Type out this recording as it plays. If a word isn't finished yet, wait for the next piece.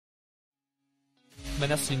men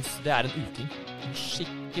jeg synes det en uting. En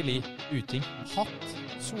skikkelig uting. Hatt,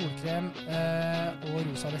 solkrem og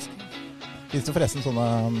rosa væske. Finnes det forresten sånne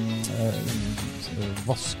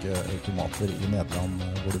vaskeautomater i Nederland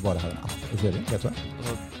hvor du bare har en app å kjøre inn, vet du det?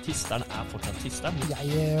 Altså, tisteren fortsatt tisteren. Jeg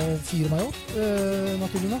fyrer meg opp,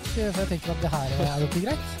 naturlig nok, for jeg tenker at det her jo ikke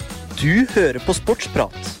greit. Du hører på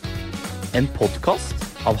Sportsprat, en podcast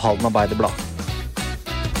av Halden Arbeiderblad.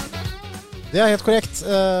 Det helt korrekt.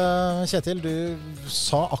 Kjetil, du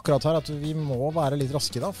sa akkurat her at vi må være litt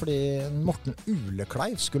raske da, fordi Morten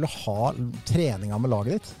Ulekleiv skulle ha treninga med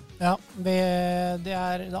laget ditt. Ja, det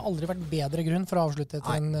har aldri vært bedre grunn for å avslutte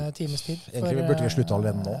etter en times tid. Egentlig burde vi slutte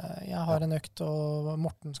allerede nå. Jeg har en økt, og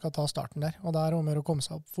Morten skal ta starten der, og det om å komme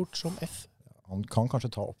seg opp fort som F. Han kan kanskje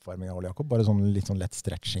ta oppvarming av Jakob, bare litt sånn lett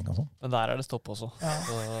stretching og sånn. Men der det stopp også. Ja.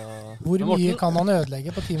 Så... Hvor mye kan han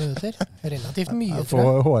ødelegge på 10 minutter? Relativt mye, tror jeg.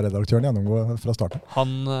 Få HR-redaktøren gjennomgå fra starten. Han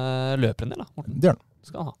løper en del da, Morten. Det gjør han.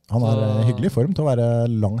 Skal han ha. Han i hyggelig form til å være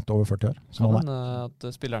langt over 40 år. Kan at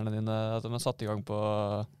spillerne dine at de satt i gang på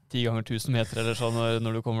 10 ganger 1000 meter eller sånn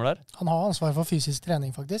når du kommer der? Han har ansvar for fysisk trening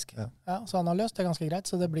faktisk. Ja, så han har løst det ganske greit,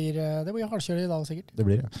 så det blir hardkjøring i dag sikkert. Det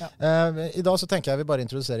blir det. Ja. I dag så tenker jeg vi bare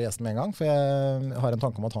introduserer gjesten med en gang, for jeg har en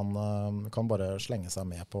tanke om at han kan bare slenge seg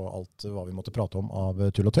med på alt hva vi måtte prate om av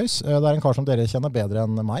tull og tøys. Det en kar som dere kjenner bedre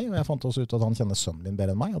enn meg, og jeg fant også ut at han kjenner sønnen min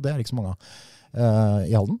bedre enn meg, og det ikke så mange av.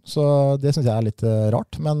 I Halden, så det synes jeg litt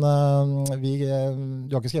rart, men du har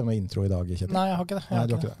ikke skrevet noe intro i dag, Kjetil? Nei, jeg har ikke det. Nei,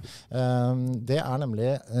 du har ikke det. Det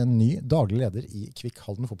nemlig en ny daglig leder i Kvik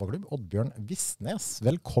Halden fotballklubb, Oddbjørn Vistnes.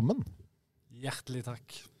 Velkommen. Hjertelig takk.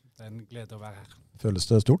 Det en glede å være her. Føles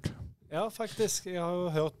det stort? Ja, faktisk. Jeg har jo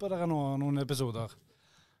hørt på dere noen episoder.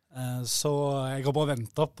 Så jeg har bare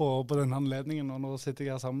ventet på denne anledningen, og nå sitter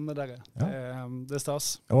jeg her sammen med dere. Ja. Det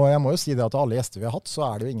stas. Og jeg må jo si det at alle gjester vi har hatt, så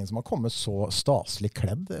det jo ingen som har kommet så staselig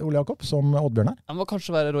kledd, Ole Jakob, som Oddbjørn her. Han må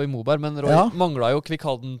kanskje være Roy Moberg, men Roy manglet jo Kvik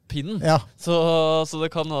Halden-pinnen. Ja. Så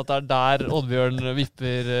det kan at det der Oddbjørn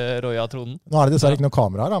vipper Roy av tronen. Nå det dessverre ikke noe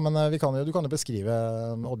kamera her, men du kan jo beskrive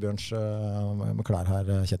Oddbjørns klær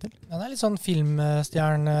her, Kjetil. Ja, det litt sånn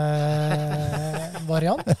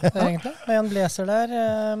filmstjern-variant, egentlig. Med en blazer der,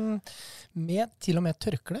 med til og med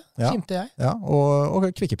tørkle, skimte jeg. Ja, og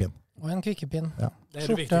kvikkepinn. Og en kvikkepinn. Ja. Det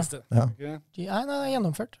det viktigste. Ja. Okay. Nei, det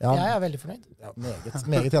gjennomført. Ja. Jeg veldig fornøyd. Ja,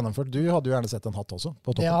 meget gjennomført. Du hadde jo gjerne sett en hatt også, på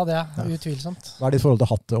toppen. Det hadde jeg, utvilsomt. Hva ditt forhold til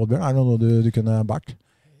hatt, Oddbjørn? Det noe du kunne bært?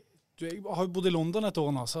 Jeg har jo bodd i London et år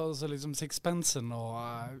nå, så liksom sixpensen, og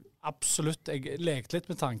absolutt, jeg lekte litt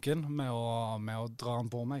med tanken med å dra den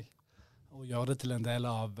på meg, og gjøre det til en del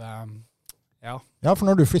av... Ja, for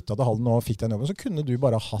når du flyttet til Halden og fikk den jobben, så kunne du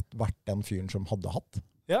bare vært den fyren som hadde hatt.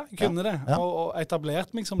 Ja, jeg kunne det. Ja. Og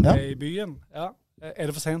etablert meg som det i byen. Ja.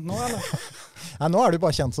 Det for sent nå, eller? Nei, nå du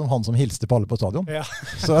bare kjent som han som hilste på alle på stadion. Ja.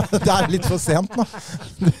 Så det litt for sent nå.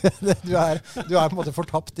 Du på en måte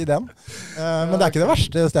fortapt i den. Men det ikke det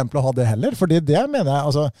verste stempelet å ha det heller, fordi det mener jeg,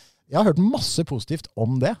 altså, jeg har hørt masse positivt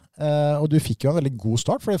om det, og du fikk jo en veldig god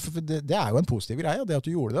start, for det jo en positiv greie, det at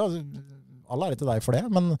du gjorde det, altså, alle til deg for det,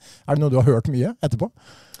 men det noe du har hørt mye etterpå?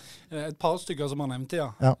 Et par stykker som har nevnt det,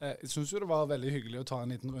 ja. Jeg synes jo det var veldig hyggelig å ta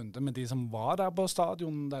en liten runde med de som var der på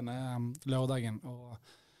stadion denne lørdagen, og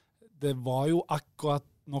det var jo akkurat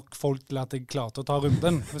nok folk til at jeg klarte å ta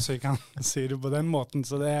runden, hvis jeg kan si det på den måten.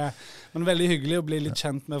 Så men veldig hyggelig å bli litt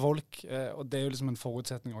kjent med folk, og det jo liksom en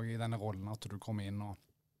forutsetning også i denne rollen, at du kommer inn og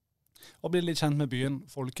blir litt kjent med byen,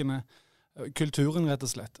 folkene, kulturen rett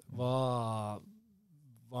og slett.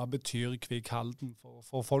 Hva betyr Kvik Halden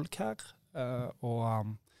for folk her,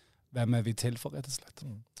 og hvem vi til for, rett og slett.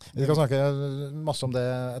 Vi skal snakke masse om det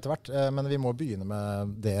etter hvert, men vi må begynne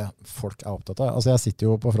med det folk opptatt av. Altså, jeg sitter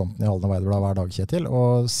jo på fronten i Halden Arbeiderblad hver dag, Kjetil,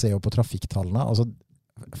 og ser jo på trafikktallene. Altså,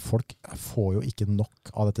 folk får jo ikke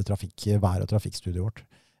nok av dette vær- og trafikkstudiet vårt.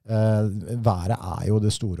 Været jo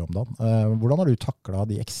det store om dagen. Hvordan har du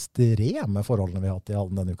taklet de ekstreme forholdene vi har hatt i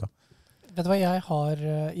Halden denne uka? Vet du hva, jeg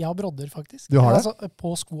har brodder faktisk. Du har det? Altså,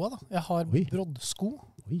 på skoa da. Jeg har broddsko.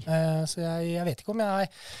 Så jeg vet ikke om jeg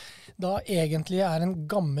da egentlig en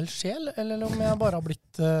gammel sjel, eller om jeg bare har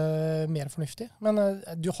blitt mer fornuftig. Men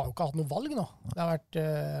du har jo ikke hatt noe valg nå. Det har vært...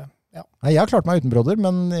 Nei, jeg har klart meg uten brodder,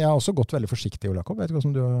 men jeg har også gått veldig forsiktig, Ole Jakob. Vet du hva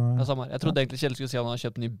som du har... Samme. Jeg trodde egentlig Kjell skulle si at han har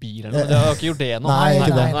kjøpt en ny bil, eller noe, men jeg har ikke gjort det nå. Nei,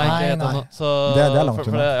 ikke det. Nei. Så, det langt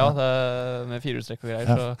unna. Ja, med firehjulstrekk og greier.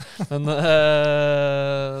 Så. Men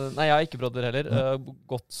nei, jeg har ikke brodder heller.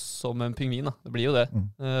 Gått som en pingvin, da. Det blir jo det.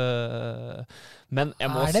 Men jeg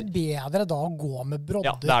må det bedre da å gå med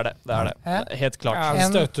brodder? Ja, det er det. Helt klart. Ja, det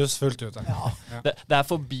støttes fullt ut. Ja. Det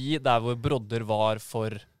forbi der hvor brodder var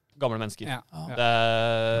for gamle mennesker. Ja.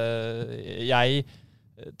 Jeg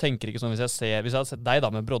tenker ikke sånn, hvis jeg hadde sett deg da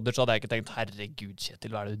med brodder, så hadde jeg ikke tenkt, herregud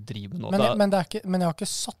Kjetil, hva er det du driver med nå? Men jeg har ikke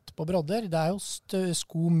satt på brodder, det er jo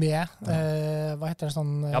sko med, hva heter det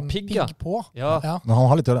sånn, pigg på. Ja. Men han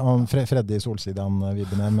har litt, Freddy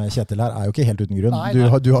Solsidan-vibbene med Kjetil her er jo ikke helt uten grunn.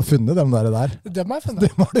 Du har funnet dem der. Dem har jeg funnet.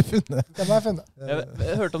 Dem har du funnet. Dem har jeg funnet.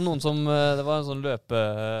 Jeg hørte om noen som, det var en sånn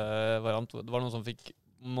løpevariant, det var noen som fikk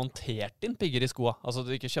montert inn pigger i skoa. Altså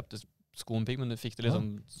du ikke kjøpte skoen pigg, men du fikk det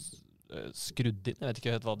liksom skrudd inn. Jeg vet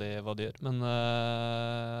ikke helt hva de gjør, men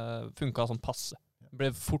funket sånn passe.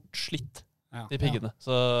 Ble fort slitt, de piggene.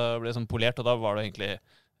 Så ble sånn polert, og da var det egentlig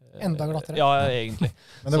enda glattere. Ja, egentlig.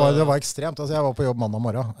 Men det var ekstremt. Altså, jeg var på jobb mandag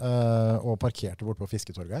morgen og parkerte bort på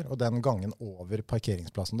Fisketorget her. Og den gangen over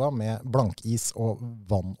parkeringsplassen da, med blankis og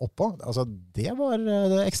vann oppå, altså det var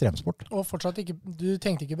ekstremsport. Og fortsatt ikke, du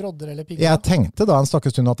tenkte ikke brodder eller pigger? Jeg tenkte da en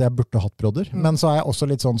stakkars stund at jeg burde hatt brodder. Men så er jeg også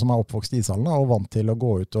litt sånn som er oppvokst i ishallen og vant til å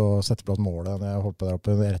gå ut og sette på et mål når jeg holdt på der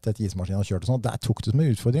oppe rett etter ismaskinen og kjørte og sånn. Der tok det som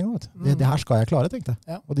en utfordring. Det her skal jeg klare, tenkte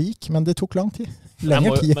jeg. Ja. Og det gikk, men det tok lang tid.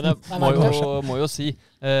 Lengre tid. Men jeg må jo si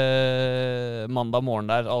mandag morgen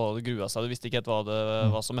der, alle hadde grua seg, du visste ikke helt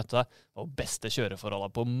hva som møtte deg. Det var beste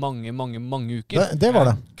kjøreforholdet på mange uker. Det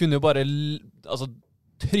var det. Kunne jo bare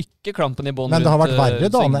trykke klampen i bånd. Men det har vært verre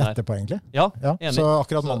dagene etterpå, egentlig. Ja, enig. Så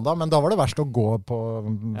akkurat mandag, men da var det verst å gå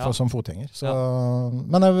som fotgjenger. Så,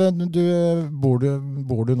 men bor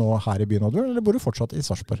du nå her i byen, eller bor du fortsatt i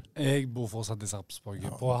Sarpsborg? Jeg bor fortsatt i Sarpsborg,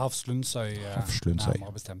 på Hafslundsøy.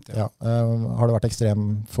 Nærmere bestemt, ja. Har det vært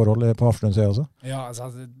ekstremforhold på Hafslundsøy også? Ja,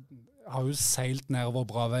 altså, jeg har jo seilt nedover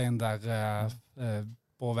Braveien der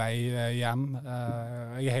på vei hjem.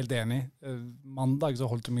 Jeg er helt enig. Mandag så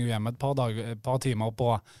holdt jeg meg hjemme et par timer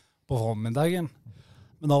på formiddagen.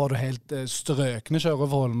 Men da var det helt strøkne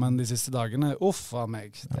kjøreforhold, men de siste dagene, av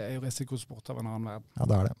meg. Det er jo risikosport av en annen verden. Ja,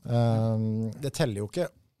 det er det. Det teller jo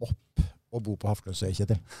ikke opp å bo på Hafslundsøy,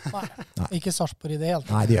 Kjetil. Nei, ikke Sarpsborg i det hele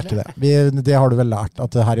tatt. Nei, det gjør ikke det. Det har du vel lært,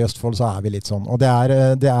 at her i Østfold så er vi litt sånn. Og det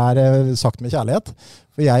er sagt med kjærlighet.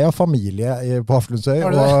 For jeg har familie på Hafslundsøy,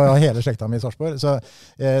 og har hele slekta mi i Sarpsborg.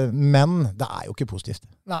 Men det er jo ikke positivt.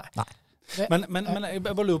 Nei. Men jeg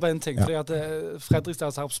bare lurer på en ting, fordi at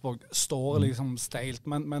Fredrikstad og Sarpsborg står liksom steilt,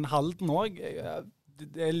 men Halden også,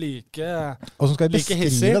 det er like hissig. Og så skal jeg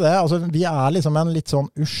beskrive det. Altså, vi er liksom en litt sånn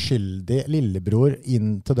uskyldig lillebror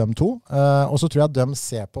inn til dem to. Og så tror jeg at de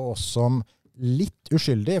ser på oss som litt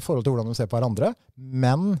uskyldig i forhold til hvordan de ser på hverandre.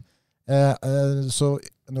 Men så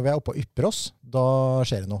når vi er oppe og ypper oss, da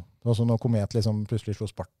skjer det noe. Altså når Komet liksom plutselig slår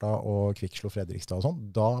Sparta og Kvik slår Fredrikstad og sånn,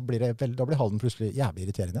 da blir Halden plutselig jævlig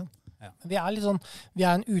irriterende igjen. Ja. Vi er litt sånn, vi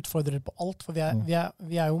er en utfordrer på alt, for vi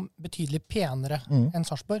er jo betydelig penere enn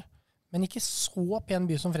Sarpsborg. Men ikke så pen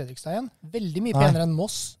by som Fredrikstad igjen. Veldig mye penere enn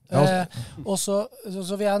Moss. Og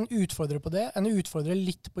så vi er en utfordrer på det. En utfordrer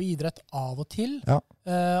litt på idrett av og til. Ja.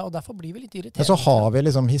 Og derfor blir vi litt irritert. Så har vi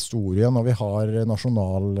liksom historien, og vi har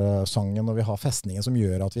nasjonalsangen, og vi har festningen som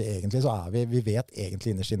gjør at vi egentlig så er vi vet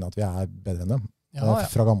egentlig innerst inne at vi er bedre enn dem.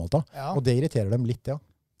 Fra gammelt av. Ja. Og det irriterer dem litt, ja.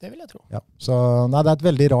 Det vil jeg tro. Ja. Så det er et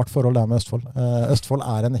veldig rart forhold der med Østfold. Østfold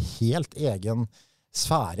er en helt egen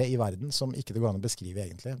sfære i verden som ikke det går an å beskrive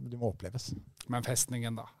egentlig. Du må oppleves. Men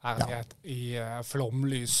festningen da, herlighet i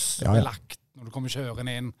flomlys, belagt, når du kommer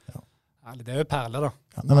kjørende inn. Ja. Det er jo perle da.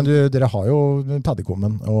 Ja, men dere har jo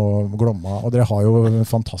Paddekommen og Glomma, og dere har jo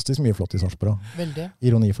fantastisk mye flott i Sarpsborg. Veldig.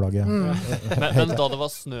 Ironiflagget. Men da det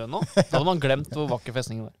var snø nå, da hadde man glemt hvor vakker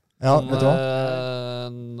festningen var. Ja, vet du hva?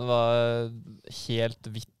 Det var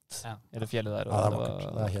helt hvitt. Eller fjellet der. Ja, det er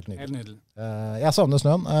vakkert. Det er helt nydelig. Helt nydelig. Jeg savner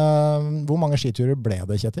snøen. Hvor mange skiturer ble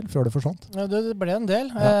det, Kjetil, før det forsvant? Ja, det ble en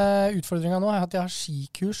del. Utfordringen nå er at jeg har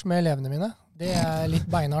skikurs med elevene mine. Det er litt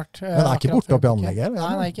beinhardt. Men det er ikke borte opp i anlegget?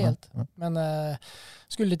 Nei, ikke helt. Men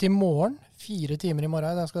skulle til morgen, 4 timer i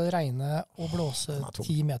morgen, da skal det regne og blåse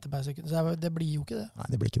 10 meter per sekund. Så det blir jo ikke det. Nei,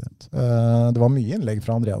 det blir ikke det. Det var mye innlegg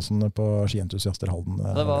fra Andreasen på skientusiaster Halden.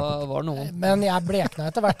 Det var noen. Men jeg blekna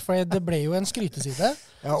etter hvert, for det ble jo en skryteside,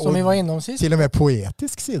 som vi var innom sist. Til og med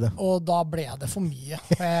poetisk side. Og da ble det for mye.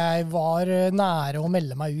 Jeg var nære å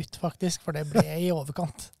melde meg ut, faktisk, for det ble i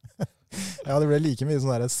overkant. Ja, det ble like mye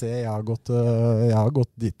sånn der, jeg har gått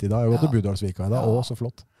dit i dag, jeg har gått til Budalsvika i dag, så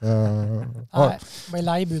flott. Nei, jeg ble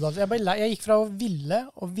lei Budalsvika. Jeg gikk fra å ville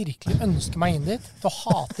og virkelig ønske meg inn dit, til å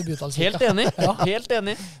hate Budalsvika. Helt enig, helt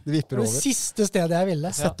enig. Det vipper over. Det siste stedet jeg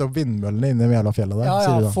ville. Sette opp vindmøllene inne i jævla fjellet der,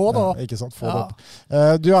 sier du da. Få det opp. Ikke sant, få det opp.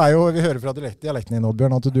 Du er jo, vi hører fra dialekten din,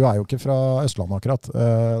 Oddbjørn, at du er jo ikke fra Østlandet akkurat.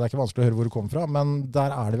 Det er ikke vanskelig å høre hvor du kommer fra, men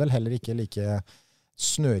der er det vel heller ikke like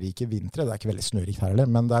snørike vintre. Det ikke veldig snørikt her heller,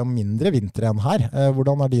 men det jo mindre vintre enn her.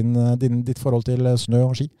 Hvordan ditt forhold til snø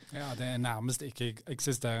og ski? Ja, det nærmest ikke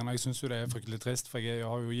eksisterende. Jeg synes jo det fryktelig trist, for jeg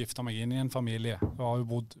har jo giftet meg inn i en familie. Jeg har jo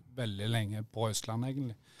bodd veldig lenge på Østland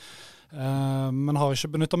egentlig. Men har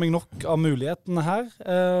ikke benyttet meg nok av mulighetene her.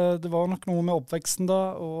 Det var nok noe med oppveksten da,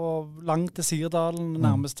 og langt til Sirdalen,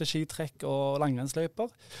 nærmeste skitrekk og langrennsløyper.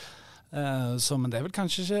 Men det vel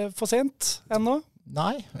kanskje ikke for sent ennå.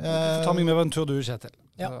 Nei. Ta meg med på en tur du, Kjetil.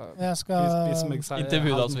 Ja, jeg skal... Inntil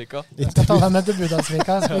Budalsvika. Jeg skal ta deg med til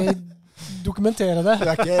Budalsvika. Skal vi dokumentere det? Du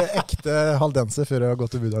ikke ekte haldenser før du har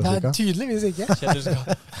gått til Budalsvika? Nei, tydeligvis ikke. Kjetil skal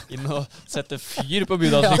inn og sette fyr på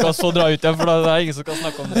Budalsvika og så dra ut igjen, for det ingen som kan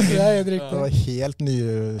snakke om det. Det helt riktig. Det var helt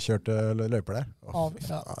nykjørte løyper der.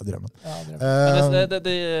 Drømmen.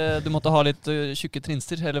 Men du måtte ha litt tjukke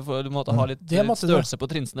trinster, eller du måtte ha litt størrelse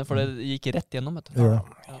på trinsene, for det gikk rett gjennom.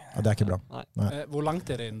 Ja, det ikke bra. Nei. Hvor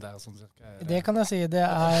langt det inn der? Sånn cirka? Det kan jeg si.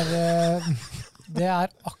 Det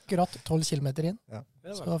akkurat 12 kilometer inn. Ja.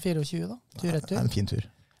 Så 24 da, tur-retur. En fin tur.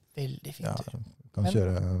 Veldig fin tur. Kan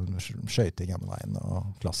kjøre skøyting gjennom veien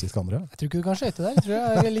og klassisk andre. Jeg tror ikke du kan skøyte der. Jeg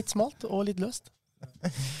tror det litt smalt og litt løst.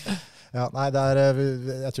 Ja, nei,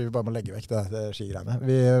 jeg tror vi bare må legge vekk det skigreiene.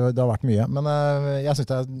 Det har vært mye, men jeg synes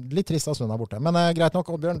det litt trist at snøen borte. Men greit nok,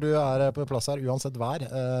 Oddbjørn, du på plass her uansett vær.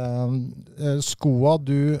 Skoa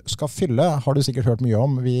du skal fylle har du sikkert hørt mye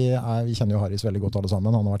om. Vi kjenner jo Haris veldig godt alle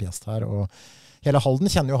sammen. Han har vært gjest her, og hele Halden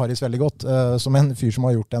kjenner jo Haris veldig godt, som en fyr som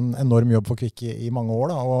har gjort en enorm jobb for Kvik i mange år.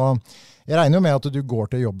 Da. Og jeg regner jo med at du går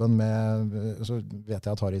til jobben med, så vet jeg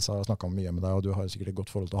at Haris har snakket mye med deg, og du har sikkert et godt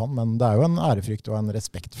forhold til han, men det jo en ærefrykt og en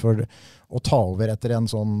respekt for å ta over etter en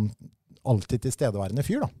sånn alltid tilstedeværende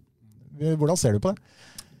fyr. Da. Hvordan ser du på det?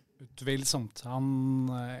 Utvilsomt.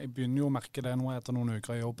 Jeg begynner jo å merke det nå etter noen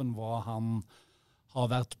uker i jobben, hva han har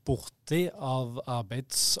vært borti av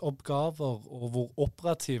arbeidsoppgaver, og hvor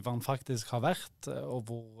operativ han faktisk har vært, og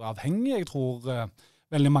hvor avhengig jeg tror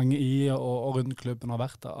veldig mange i og rundt klubben har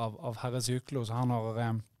vært av Haris Juklos.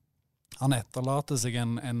 Han etterlater seg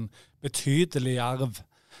en betydelig arv.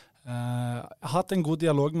 Jeg har hatt en god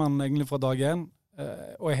dialog med han egentlig fra dag 1,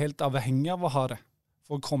 og helt avhengig av å ha det,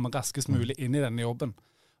 for å komme raskest mulig inn i denne jobben.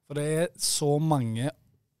 For det så mange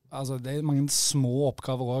det mange små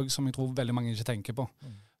oppgaver også, som jeg tror veldig mange ikke tenker på,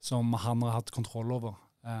 som han har hatt kontroll over,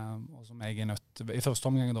 og som jeg nødt til, i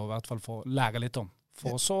første omgang da, i hvert fall, for å lære litt om.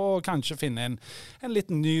 For så kanskje finne en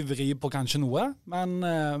liten ny vri på kanskje noe, men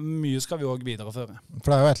mye skal vi også videreføre.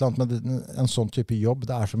 For det jo et eller annet med en sånn type jobb,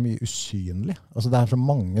 det så mye usynlig. Altså det så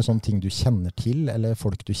mange sånne ting du kjenner til, eller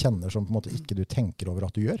folk du kjenner som på en måte ikke du tenker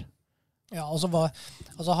over at du gjør. Ja,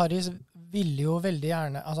 Haris ville jo veldig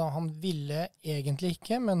gjerne, han ville egentlig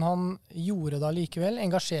ikke, men han gjorde det likevel,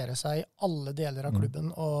 engasjere seg i alle deler av klubben,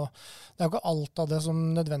 og det jo ikke alt av det som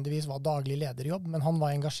nødvendigvis var daglig lederjobb, men han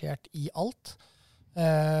var engasjert i alt.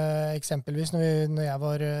 Eksempelvis når jeg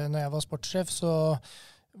var sportssjef, så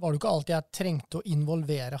var det ikke alltid jeg trengte å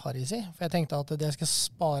involvere Haris i, for jeg tenkte at det skal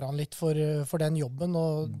spare han litt for den jobben,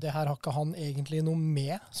 og det her har ikke han egentlig noe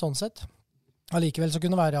med, sånn sett. Allikevel så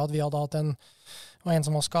kunne det være at vi hadde hatt en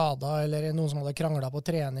som var skadet, eller noen som hadde kranglet på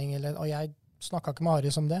trening, og jeg snakket ikke med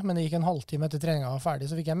Haris om det, men det gikk en halvtime etter treningen var ferdig,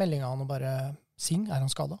 så fikk jeg melding av han og bare, Sing, han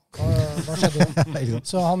skadet? Hva skjedde jo?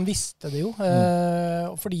 Så han visste det jo,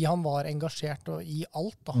 fordi han var engasjert i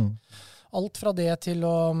alt da. Alt fra det til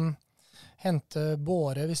å hente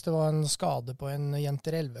båre hvis det var en skade på en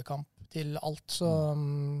jenter 11-kamp, til alt, så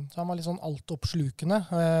han var litt sånn altoppslukende.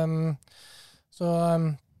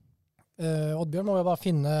 Oddbjørn må jo bare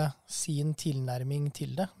finne sin tilnærming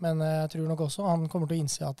til det, men jeg tror nok også han kommer til å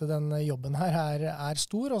innse at den jobben her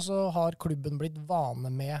stor, og så har klubben blitt vane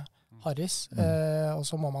med Haris, og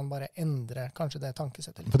så må man bare endre kanskje det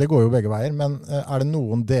tankesettet. For det går jo begge veier, men det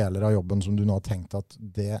noen deler av jobben som du nå har tenkt at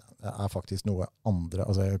det faktisk noe andre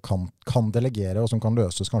kan delegere, og som kan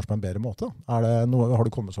løses kanskje på en bedre måte? Har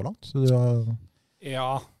du kommet så langt?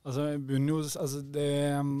 Ja, jeg begynner jo, det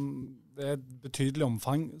et betydelig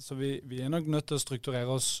omfang, så vi nok nødt til å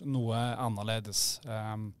strukturere oss noe annerledes.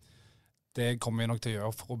 Det kommer vi nok til å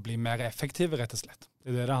gjøre for å bli mer effektive, rett og slett.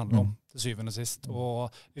 Det det handler om, til syvende og sist.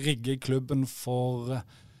 Og rigge klubben for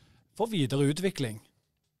videre utvikling.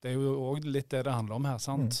 Det jo også litt det handler om her,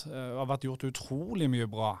 sant? Det har vært gjort utrolig mye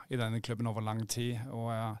bra i denne klubben over lang tid, og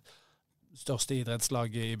største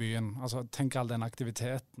idrettslaget i byen. Altså, tenk all den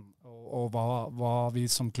aktiviteten, og hva vi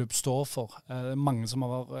som klubb står for. Mange som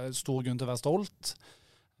har stor grunn til å være stolt,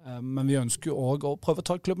 men vi ønsker jo også å prøve å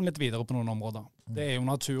ta klubben litt videre på noen områder. Det jo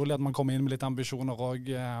naturlig at man kommer inn med litt ambisjoner, og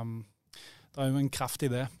det jo en kraft i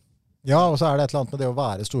det. Ja, og så det et eller annet med det å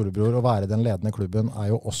være storebror og være den ledende klubben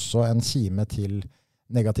jo også en kime til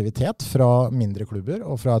negativitet fra mindre klubber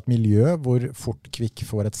og fra et miljø hvor fort Kvik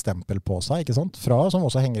får et stempel på seg, ikke sant? Som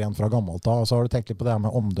også henger igjen fra gammelt av. Og så har du tenkt litt på det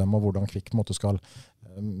med omdømme og hvordan Kvik på en måte skal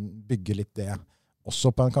bygge litt det,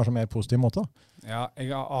 også på en kanskje mer positiv måte. Ja, jeg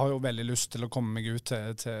har jo veldig lyst til å komme meg ut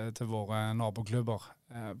til våre naboklubber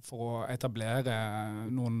for å etablere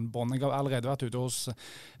noen bånd. Jeg har allerede vært ute hos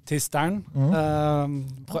Tisteren.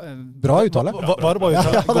 Bra uttale. Var det bra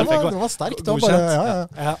uttale? Ja, det var sterkt.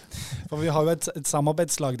 Ja. For vi har jo et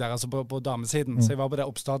samarbeidslag der, altså på damesiden. Så jeg var på det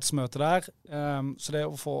oppstartsmøtet der. Så det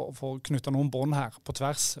å få knyttet noen bånd her på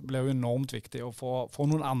tvers ble jo enormt viktig. Å få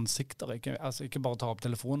noen ansikter, ikke bare ta opp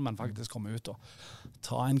telefonen, men faktisk komme ut og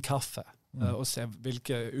ta en kaffe. Og se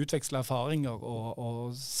utveksle erfaringer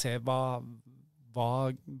og se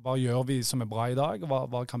hva gjør vi som bra i dag, og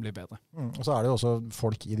hva kan bli bedre. Og så det jo også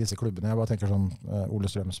folk i disse klubbene. Jeg bare tenker sånn Ole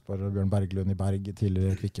Strømsborg og Bjørn Berglund i Berg,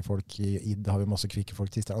 tidligere Kvik-folk i ID har vi masse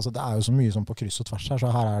Kvik-folk til. Altså, det jo så mye sånn på kryss og tvers her,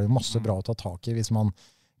 så her det jo masse bra å ta tak i hvis man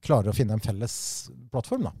klarer å finne en felles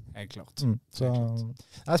plattform. Da. Helt klart. Så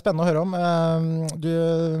det spennende å høre om.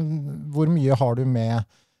 Hvor mye har du med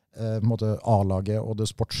A-laget og det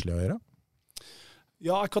sportslige å gjøre?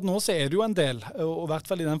 Ja, akkurat nå så det jo en del, og i hvert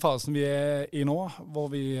fall i den fasen vi i nå, hvor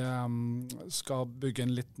vi skal bygge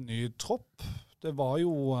en litt ny tropp. Det var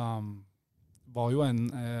jo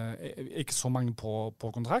ikke så mange på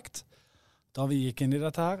kontrakt da vi gikk inn i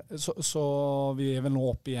dette her, så vi vel nå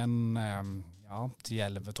oppe i en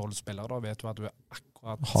 10-11-12 spillere, da vet du at du akkurat...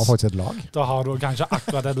 Har faktisk et lag. Da har du kanskje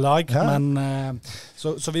akkurat et lag, men,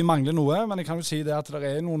 så vi mangler noe, men jeg kan jo si det at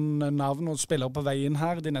det noen navn og spillere på veien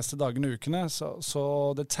her de neste dagene og ukene, så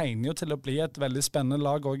det tegner jo til å bli et veldig spennende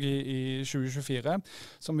lag også i 2024,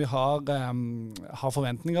 som vi har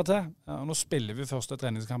forventninger til. Nå spiller vi første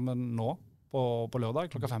treningskampen nå på lørdag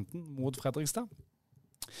klokka 15 mot Fredrikstad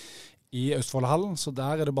i Østfoldhallen, så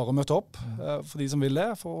der det bare å møte opp for de som vil det,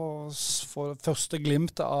 for første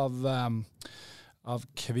glimt av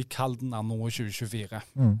Kvik Halden nå 2024.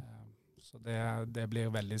 Så det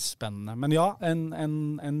blir veldig spennende. Men ja,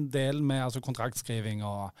 en del med kontraktskriving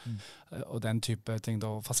og den type ting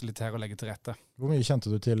da, å fasilitere og legge til rette. Hvor mye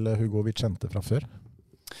kjente du til Hugo vi kjente fra før?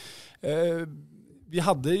 Vi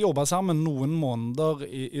hadde jobbet sammen noen måneder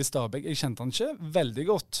i Stabæk. Jeg kjente han ikke veldig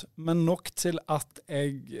godt, men nok til at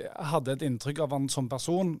jeg hadde et inntrykk av han som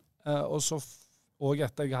person, og så også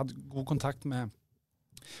etter jeg hadde god kontakt med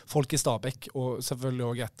folk i Stabæk, og selvfølgelig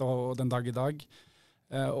også etter den dag i dag.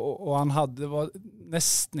 Og han var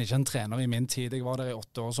nesten ikke en trener i min tid. Jeg var der i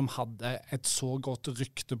 8 år, som hadde et så godt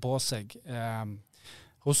rykte på seg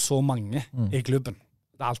hos så mange i klubben.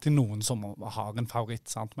 Det alltid noen som har en favoritt,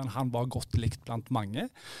 sant? Men han var godt likt blant mange.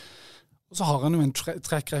 Og så har han jo en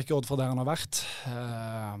trekkrekord for der han har vært,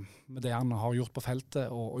 med det han har gjort på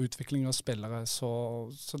feltet og utvikling av spillere. Så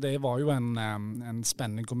det var jo en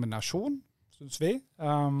spennende kombinasjon, synes vi.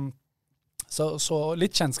 Så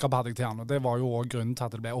litt kjennskap hadde jeg til han, og det var jo også grunnen til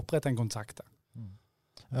at det ble opprettet en kontakt.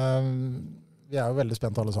 Vi jo veldig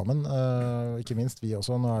spent alle sammen, ikke minst vi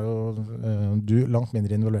også. Nå jo du langt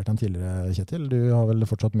mindre involvert enn tidligere, Kjetil. Du har vel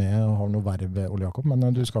fortsatt med og har noe verv ved Ole Jakob,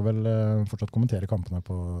 men du skal vel fortsatt kommentere kampene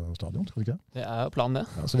på stadion, skal du ikke det? Det jo planen, det.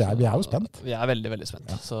 Ja, så vi jo spent. Vi veldig, veldig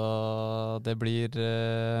spent. Ja. Så det blir...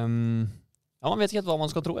 man vet ikke helt hva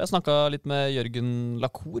man skal tro. Jeg snakket litt med Jørgen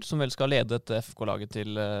Lacour, som vel skal lede et FK-laget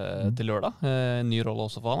til lørdag. En ny rolle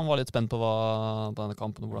også for han. Han var litt spent på denne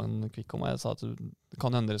kampen og hvordan Kvik kom. Jeg sa at det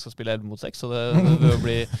kan hende dere skal spille 11 mot 6, så det vil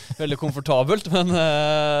bli veldig komfortabelt.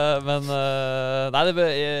 Men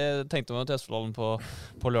jeg tenkte meg til Østfoldhallen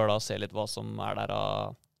på lørdag og se litt hva som der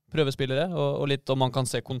av prøvespillere, og litt om man kan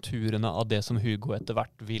se konturene av det som Hugo etter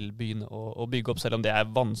hvert vil begynne å bygge opp, selv om det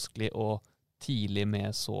vanskelig og tidlig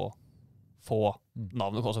med så få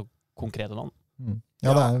navn, og også konkrete navn.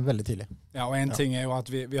 Ja, det veldig tidlig. Ja, og en ting jo at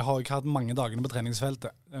vi har ikke hatt mange dagene på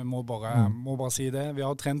treningsfeltet. Jeg må bare si det. Vi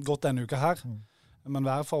har trent godt denne uka her, men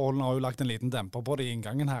værforholdene har jo lagt en liten demper på det i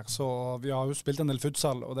inngangen her, så vi har jo spilt en del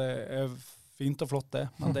futsal, og det fint og flott det,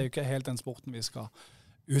 men det jo ikke helt den sporten vi skal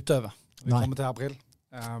utøve. Vi kommer til april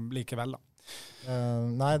likevel da.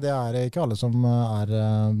 Nei, det ikke alle som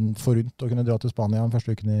forunt å kunne dra til Spania den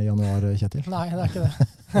første uken i januar, Kjetil. Nei, det ikke det.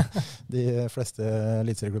 De fleste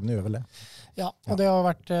eliteserieklubbene gjør vel det. Ja, og det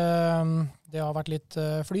har vært litt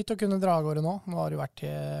flyt å kunne dra av gårde nå. Nå har det vært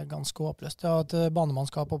ganske håpløst. Jeg har et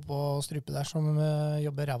banemannskap oppe på strupet der som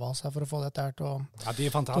jobber ræva av seg for å få dette her til å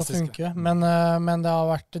funke. Men de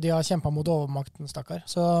har kjempet mot overmakten, stakkar.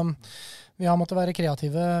 Så vi har måttet være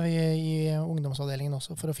kreative i ungdomsavdelingen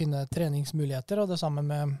også for å finne treningsmuligheter, og det samme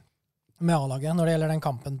med A-laget når det gjelder den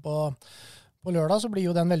kampen på på lørdag så blir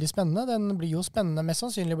jo den veldig spennende. Den blir jo spennende, mest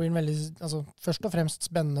sannsynlig blir den veldig, altså først og fremst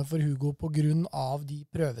spennende for Hugo på grunn av de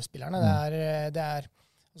prøvespillerne.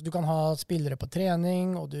 Altså, du kan ha spillere på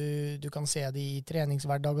trening, og du kan se de i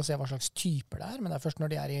treningshverdag og se hva slags typer det er, men det er først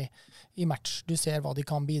når de er i match du ser hva de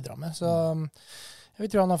kan bidra med. Så jeg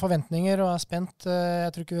tror han har forventninger og er spent.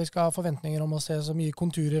 Jeg tror ikke vi skal ha forventninger om å se så mye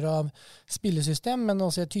konturer av spillesystem, men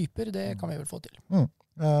å se typer, det kan vi vel få til.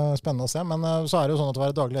 Spennende å se, men så er det jo sånn at å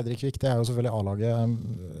være daglig leder i Kvik, det er jo selvfølgelig A-laget,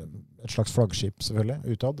 et slags flaggskip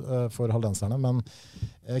selvfølgelig, utad for haldenserne, men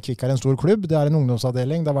Kvik er en stor klubb, det er en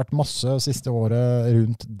ungdomsavdeling, det har vært masse siste året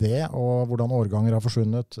rundt det, og hvordan årganger har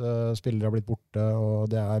forsvunnet, spillere har blitt borte,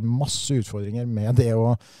 og det er masse utfordringer med det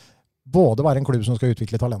å både være en klubb som skal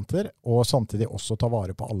utvikle talenter, og samtidig også ta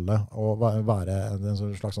vare på alle, og være en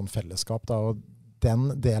slags sånn fellesskap. Da. Og den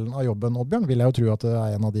delen av jobben, Oddbjørn, vil jeg jo tro at det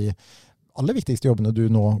er en av de aller viktigste jobbene du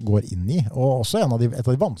nå går inn i, og også et av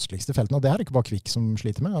de vanskeligste feltene, og det er ikke bare Kvik som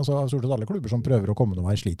sliter med. Altså, stort sett alle klubber som prøver å komme noe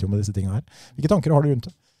vei sliter jo med disse tingene her. Hvilke tanker har du rundt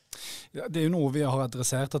det? Ja, det er jo noe vi har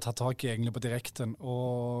adressert og tatt tak i egentlig på direkten,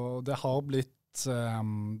 og det har blitt,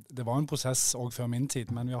 det var en prosess også før min tid,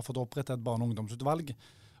 men vi har fått opprettet et barne- og ungdomsutvalg,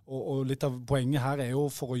 og litt av poenget her er jo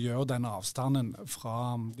for å gjøre den avstanden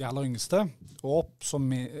fra de aller yngste og opp så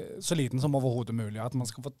liten som overhodet mulig, at man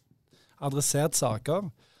skal få adressert saker,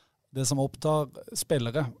 det som opptar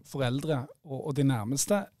spillere, foreldre og de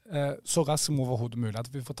nærmeste, så raskt som overhodet mulig, at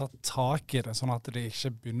vi får tatt tak i det, sånn at det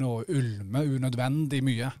ikke begynner å ulme unødvendig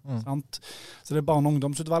mye. Sant? Så det barne- og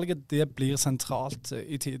ungdomsutvalget, det blir sentralt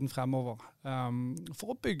i tiden fremover. For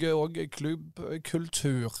å bygge også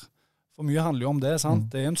klubbkultur. For mye handler jo om det, sant?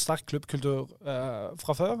 Det er en sterk klubbkultur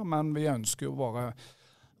fra før, men vi ønsker jo bare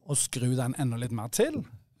å skru den enda litt mer til.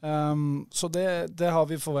 Så det har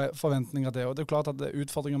vi forventninger til, og det er klart at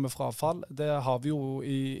utfordringer med frafall, det har vi jo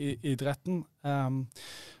i idretten,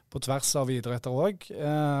 på tvers av idretter også.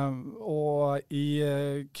 Og i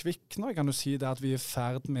Kvik nå kan du si det at vi er i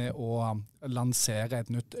ferd med å lansere et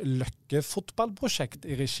nytt løkkefotballprosjekt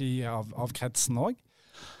i regi av kretsen også,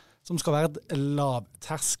 som skal være et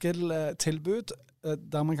lavterskeltilbud,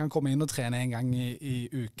 der man kan komme inn og trene en gang i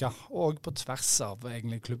uka, og på tvers av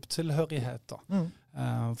egentlig klubbtilhørigheter.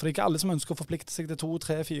 For det er ikke alle som ønsker å forplikte seg til 2,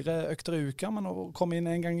 3, 4 økter i uka, men å komme inn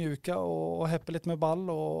en gang i uka og heppe litt med ball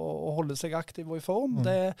og holde seg aktiv og i form,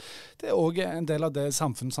 det er også en del av det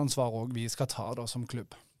samfunnsansvaret vi skal ta da, som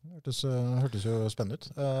klubb. Det hørtes jo spennende ut.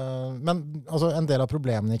 Men altså, en del av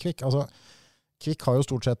problemene i Kvik, Kvik har jo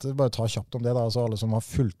stort sett, bare ta kjapt om det da, altså alle som har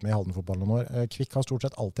fulgt med i Halden-fotballen noen år, Kvik har stort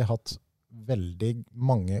sett alltid hatt veldig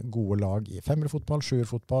mange gode lag i femmerfotball,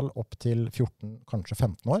 sjuerfotball, opp til 14, kanskje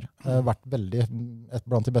 15 år. Vært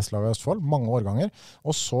blant de beste lagene i Østfold, mange årganger.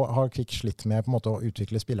 Og så har Kvik slitt med på en måte å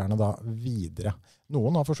utvikle spillerne da videre.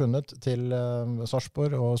 Noen har forsvunnet til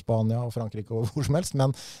Sarpsborg og Spania og Frankrike og hvor som helst,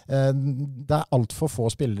 men det er alt for få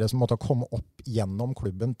spillere som måtte komme opp gjennom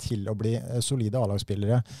klubben til å bli solide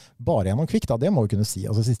A-lagsspillere bare gjennom Kvik. Da. Det må vi kunne si.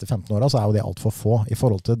 Altså, de siste 15 årene så er jo det alt for få i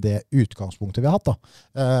forhold til det utgangspunktet vi har hatt. Da.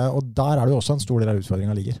 Og der er det jo også en stor del av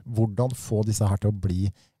utfordringen ligger. Hvordan få disse her til å bli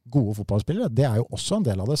gode fotballspillere? Det er jo også en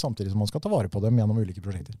del av det, samtidig som man skal ta vare på dem gjennom ulike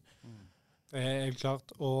prosjekter. Det er helt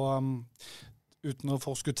klart, og uten å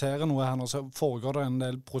forskuttere noe her nå, så foregår det en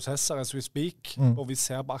del prosesser as we speak, og vi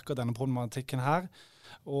ser på akkurat denne problematikken her,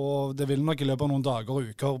 og det vil nok i løpet av noen dager og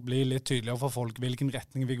uker bli litt tydeligere for folk hvilken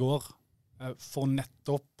retning vi går for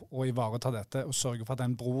nettopp å ivareta dette og sørge for at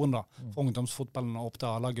den broen da, for ungdomsfotballen og opp til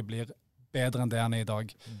A-laget blir bedre enn det han er i dag.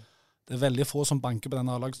 Det er veldig få som banker på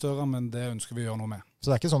denne A-lagsdøra, men det ønsker vi å gjøre noe med. Så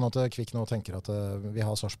det er ikke sånn at Kvik nå tenker at vi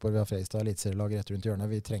har Sarpsborg, vi har Freistad, eliteserielag rett rundt hjørnet.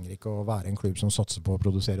 Vi trenger ikke å være en klubb som satser på å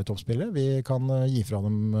produsere toppspillere. Vi kan gi fra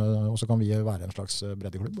dem, og så kan vi være en slags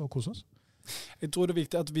breddeklubb og kose oss. Jeg tror det er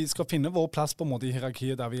viktig at vi skal finne vår plass på en måte i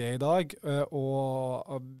hierarkiet der vi er i dag,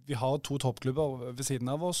 og vi har 2 toppklubber ved siden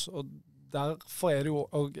av oss, og derfor er det jo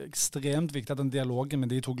ekstremt viktig at den dialogen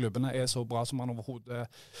med de 2 klubbene er så bra som man overhodet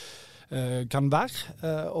kan være,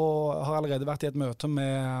 og har allerede vært i et møte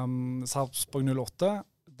med Sarpsborg 08.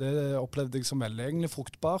 Det opplevde jeg som veldig egentlig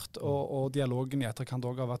fruktbart, og dialogen i etterkant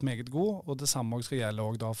også har vært meget god, og det samme skal gjelde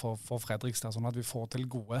også da for Fredrikstad, sånn at vi får til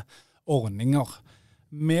gode ordninger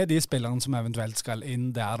med de spillerne som eventuelt skal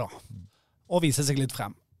inn der da, og vise seg litt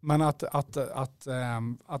frem. Men at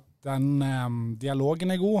den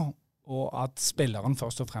dialogen er god, og at spilleren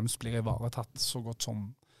først og fremst blir ivaretatt så godt som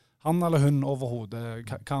han eller hun overhodet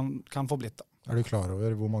kan få blitt det. Er du klar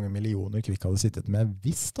over hvor mange millioner Kvik hadde sittet med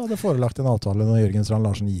hvis det hadde forelagt en avtale når Jørgen Strand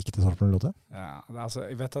Larsen gikk til Sarpsborg 08? Ja, altså,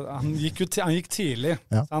 jeg vet at han gikk tidlig,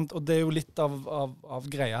 sant? Og det er jo litt av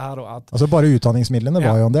greia her da, at... Altså bare utdanningsmidlene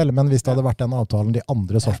var jo en del, men hvis det hadde vært den avtalen de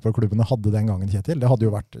andre Sarpsborg-klubbene hadde den gangen, Kjetil, det hadde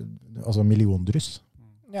jo vært altså, milliondryss.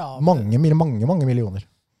 Ja, mange millioner.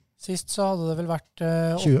 Sist så hadde det vel vært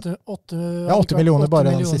 8 millioner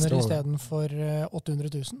bare den siste året. I stedet for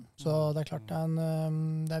 800 000. Så det er klart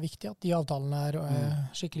det er viktig at de avtalene er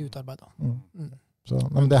skikkelig utarbeidet. Så,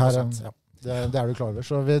 men det her det er du klar over.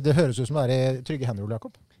 Så det høres ut som det er i trygge hender, Ole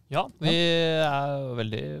Jakob. Ja, vi er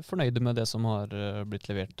veldig fornøyde med det som har blitt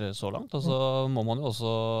levert så langt. Og så må man jo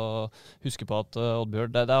også huske på at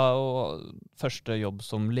Oddbjørn, det er jo første jobb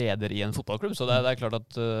som leder i en fotballklubb, så det er klart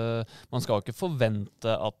at man skal ikke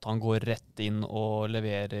forvente at han går rett inn og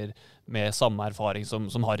leverer med samme erfaring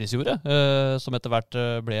som Haris gjorde, som etter hvert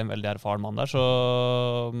ble en veldig erfaren mann der. Så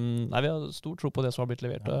vi har stor tro på det som har blitt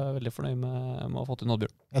levert, og er veldig fornøyd med å ha fått inn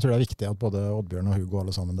Oddbjørn. Jeg tror det er viktig at både Oddbjørn og Hugo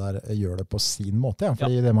alle sammen der gjør det på sin måte,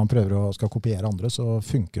 fordi det man prøver å skal kopiere andre, så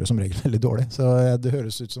funker det som regel veldig dårlig. Så det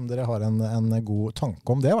høres ut som dere har en god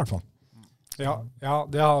tanke om det i hvert fall. Ja,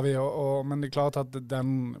 det har vi, men det er klart at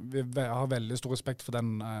vi har veldig stor respekt for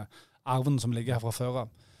den arven som ligger her fra før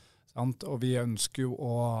av. Og vi ønsker jo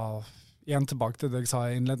å, igjen tilbake til det jeg sa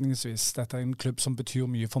innledningsvis, dette er en klubb som betyr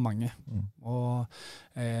mye for mange. Og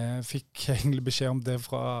jeg fikk egentlig beskjed om det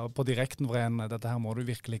på direkten for dette her må du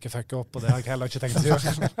virkelig ikke fucke opp, og det har jeg heller ikke tenkt å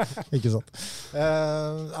gjøre. Ikke sant.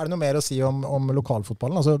 Er det noe mer å si om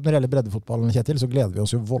lokalfotballen? Altså, når det gjelder breddefotballen, Kjetil, så gleder vi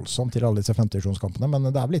oss jo voldsomt til alle disse 50-årsjonskampene, men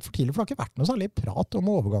det er vel litt for tidlig, for det har ikke vært noe særlig prat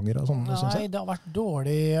om overganger og sånn, synes jeg. Nei, det har vært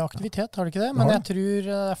dårlig aktivitet, har det ikke det? Men jeg tror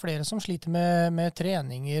det er flere som sliter med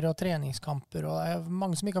treninger og treningskamper, og det er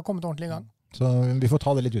mange som ikke har kommet ordentlig i gang. Så vi får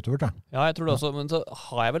ta det litt utover, da. Ja, jeg tror det også, men så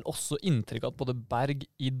har jeg vel også inntrykk av at både Berg,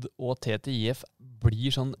 ID og TTIF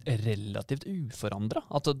blir sånn relativt uforandret.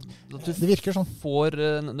 At du det virker sånn.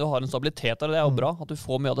 Du har en stabilitet der, og det er jo bra. At du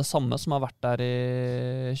får mye av det samme som har vært der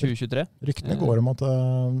i 2023. Ryktene går om at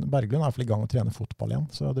Berglund er i gang å trene fotball igjen,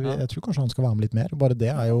 så jeg tror kanskje han skal være med litt mer. Bare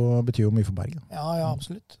det betyr jo mye for Bergen. Ja,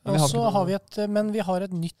 absolutt. Og så har vi vi har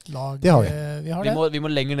et nytt lag. Det har vi. Vi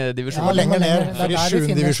må lenger ned i divisjonen. Vi må lenger ned, for i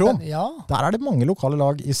 7. divisjon. Ja. Der er det mange lokale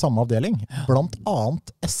lag i samme avdeling, blant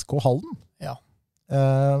annet SK Halden. Ja.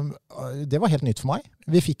 Det var helt nytt for meg.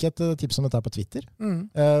 Vi fikk et tips om dette på Twitter.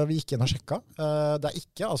 Vi gikk inn og sjekka. Det er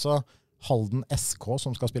ikke Halden SK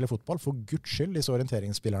som skal spille fotball. For Guds skyld, disse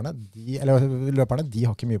orienteringsspillerne, eller løperne, de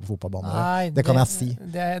har ikke mye på fotballbanen. Nei, det kan jeg si.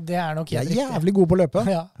 Det er nok helt riktig. De er jævlig gode på å løpe.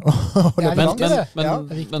 Ja.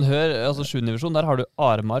 Men hør, altså 7. divisjon, der har du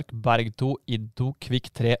Aremark, Berg 2, ID 2, Kvik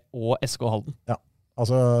 3 og SK Halden. Ja.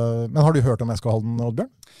 Men har du hørt om SK Halden, Oddbjørn?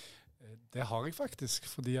 Det har jeg faktisk,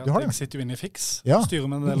 fordi jeg sitter jo inne i Fiks, styrer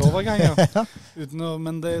med en del overganger.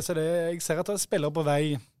 Jeg ser at jeg spiller på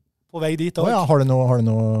vei dit også. Har du noe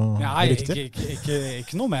rykter?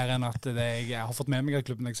 Ikke noe mer enn at jeg har fått med meg at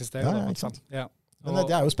klubben eksisterer. Men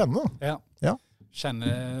det er jo spennende. Ja.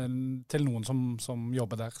 Kjenner til noen som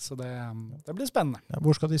jobber der, så det blir spennende.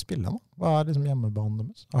 Hvor skal de spille nå? Hva er liksom hjemmebanen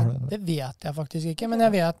deres? Det vet jeg faktisk ikke, men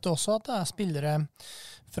jeg vet også at det er spillere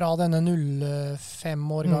fra denne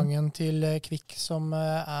 05-årgangen til Kvik som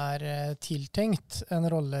er tiltenkt en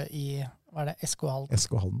rolle i SK Halden.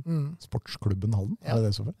 SK Halden. Sportsklubben Halden. Ja, er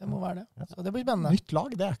det så for? Det må være det. Ja. Så det blir spennende. Nytt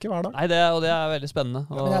lag, det er ikke hver dag. Nei, og det er veldig spennende.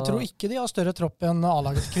 Men jeg tror ikke de har større tropp enn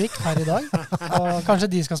A-laget Kvik her i dag. Og kanskje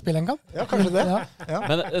de skal spille en kamp? Ja, kanskje det. Ja.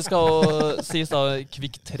 Men det skal sies da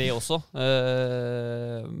Kvik 3 også,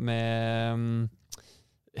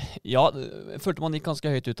 ja, jeg følte man gikk ganske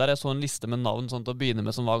høyt ut der. Jeg så en liste med navn sånn til å begynne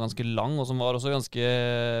med som var ganske lang, og som var også ganske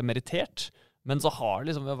merittert. Men så har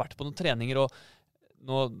vi vært på noen treninger, og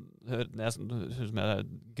nå høres det som jeg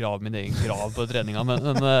graver min egen grav på treninga,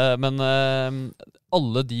 men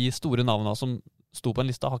alle de store navnene som sto på en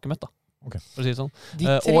liste har ikke møtt, da. Okay. For å si det sånn.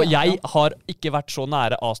 Og jeg har ikke vært så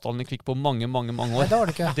nære avstanden i Kvik på mange år. Nei, det har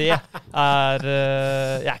du ikke. Jeg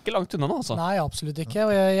er ikke langt unna nå, altså. Nei, absolutt ikke.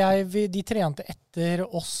 Og de trente etter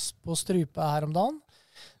oss på Strupe her om dagen.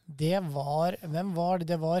 Hvem var det?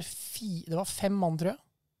 Det var 5 mann, tror jeg.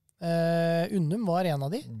 Unnum var en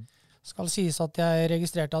av de. Skal sies at jeg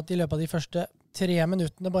registrerte at i løpet av de første 3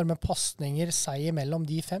 minuttene bare med passninger seg imellom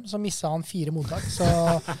de 5, så misset han 4 mottak. Så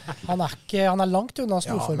han er langt unna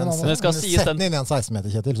storformen. Men sett den inn i en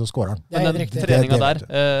 16-meter, Kjetil, så skårer han. Men den treninga der,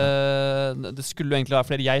 det skulle jo egentlig være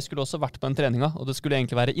flere. Jeg skulle også vært på den treninga, og det skulle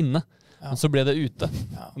egentlig være inne. Men så ble det ute.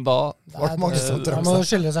 Da var det mange som Han må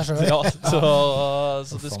skylde seg selv. Ja,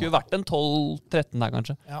 så det skulle vært en 12-13 der,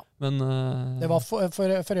 kanskje. Ja. Men det var for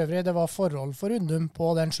øvrig, det var forhold for Undum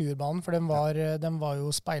på den 7-banen, for den var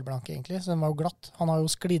jo speilblank egentlig, så den var jo glatt. Han har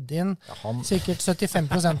jo sklidd inn sikkert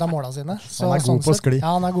 75% av målene sine. Så han god på skli.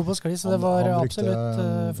 Ja, han god på skli, så det var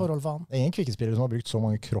absolutt forhold for han. Det ingen Kvik-spillere som har brukt så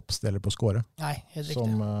mange kroppsdeler på å skåre. Nei, helt riktig.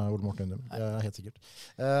 Som Ole Morten Undum. Det helt sikkert.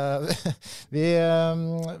 Vi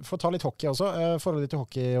får ta litt hockey også. Forholdet ditt til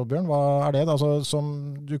hockey, Oddbjørn, hva det? Altså,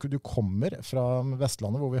 du kommer fra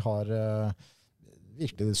Vestlandet, hvor vi har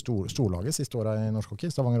virkelig det storlaget siste året i norsk hockey,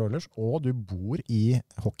 Stavanger Oilers, og du bor i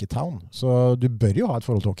Hockeytown. Så du bør jo ha et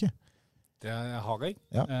forhold til hockey. Det har jeg.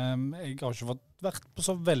 Ja. Jeg har ikke vært på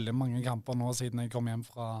så veldig mange kamper nå siden jeg kom hjem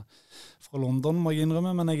fra London, må jeg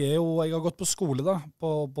innrømme, men jeg har gått på skole da,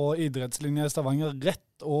 på idrettslinja i Stavanger,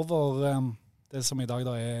 rett over det som i dag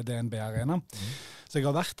da er DNB-arena. Så jeg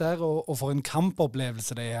har vært der, og for en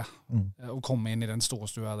kampopplevelse det er å komme inn i den store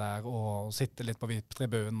stua der og sitte litt på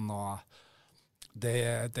VIP-tribunen. Og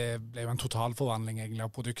det ble jo en total forvandling egentlig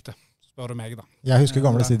av produktet, spør du meg da. Jeg husker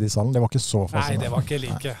gamle Siddi-salen, det var ikke så fascinerende. Nei, det var ikke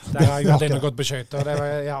like. Der har jeg vært inne og gått på skøyter.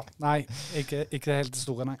 Nei, ikke helt det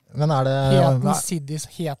store, nei. Men er det...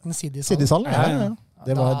 Heten Siddi-salen? Ja.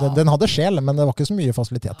 Den hadde sjel, men det var ikke så mye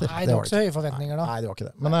fasiliteter. Nei, det var ikke så høye forventninger da. Nei, det var ikke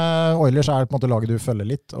det. Men Oilers er på en måte laget du følger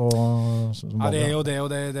litt. Ja, det er jo det, og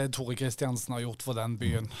det Tore Kristiansen har gjort for den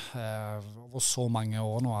byen over så mange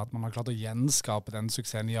år nå, at man har klart å gjenskape den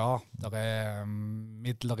suksessen. Ja, der er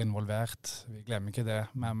midler involvert, vi glemmer ikke det,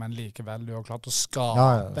 men likevel, du har klart å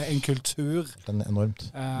skape en kultur. Den er enormt.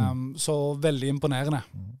 Så veldig imponerende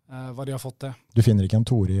hva de har fått til. Du finner ikke en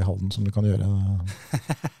Tore i Halden som du kan gjøre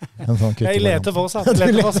en sånn kutt. Jeg leter fortsatt.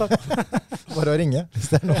 Bare å ringe, hvis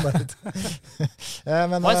det er noe der ute.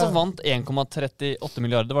 Hva som vant 1,38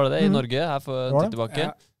 milliarder, var det i Norge her for tid tilbake?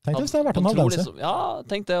 Ja. Tenk hvis det har vært en halvdanse. Liksom, ja,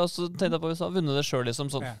 tenk det, og så tenkte jeg på hvis han har vunnet det selv,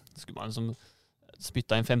 liksom, sånn. Skulle man liksom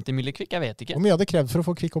spytte inn 50 mille Kvik? Jeg vet ikke. Hvor mye hadde det krevd for å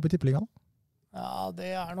få Kvik opp i tippeligaen? Ja,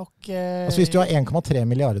 det er nok... Altså hvis du har 1,3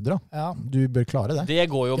 milliarder da, du bør klare det. Det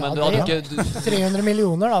går jo, men du hadde ikke... 300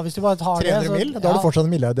 millioner da, hvis du bare tar 300 det. 300 mil? Da har du fortsatt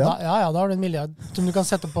en milliard igjen. Ja, da har du en milliard som du kan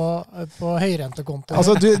sette på høyrentekonto.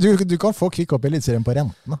 Altså du kan få Kvik opp i elitserien på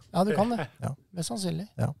rentene. Ja, du kan det. Ja. Mest sannsynlig.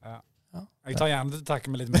 Ja. Jeg tar gjerne til takke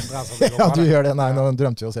med litt mindre. Altså, ja, du gjør det. Nei, nå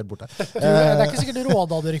drømte vi oss helt bort her. Det er ikke sikkert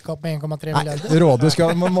Råde hadde rykket opp med 1,3 milliarder. Nei,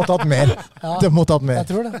 Råde måtte hatt mer. Ja. De måtte hatt mer. Jeg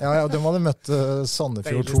tror det. Ja, de hadde møtt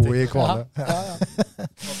Sandefjord 2 i kvale.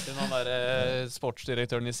 Han der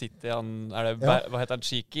sportsdirektøren i City, hva heter han,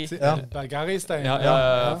 Chiki? Bergaristein.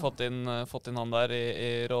 Ja, fått inn han der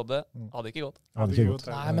i Rådet. Hadde ikke gått.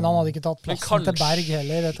 Nei, men han hadde ikke tatt plassen til Berg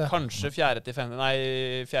heller. Kanskje 4.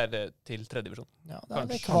 til 3. divisjon. Ja, det er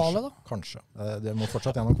det kvale da. Kanskje. Det må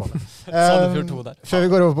fortsatt gjennom kvale. Sandefjord 2 der. Før vi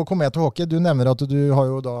går over på Komet og hockey, du nevner at du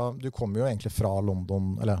kommer jo egentlig fra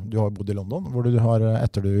London, eller du har bodd i London, hvor du har,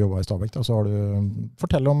 etter du jobbet i Stabæk, så har du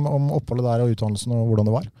fortell om oppholdet der og utdannelsen og hvordan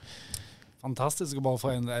det var. Fantastisk, og bare for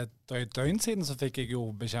et drøyt døgn siden så fikk jeg jo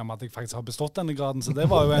beskjed om at jeg faktisk har bestått denne graden, så det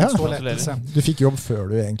var jo en stor lettelse. Du fikk jobb før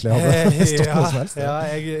du egentlig hadde stått noe som helst. Ja,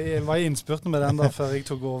 jeg var i innspurten med den da før jeg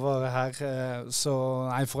tok over her, så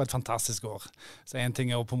nei, for et fantastisk år. Så en ting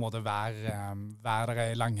er jo på en måte være der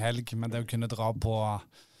i langhelg, men det å kunne dra på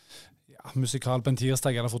musikal på en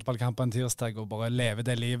tirsdag eller fotballkamp på en tirsdag og bare leve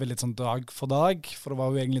det livet litt sånn dag for dag, for det var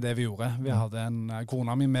jo egentlig det vi gjorde. Vi hadde en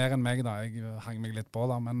kona mi mer enn meg da, jeg hang meg litt på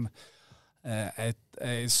da, men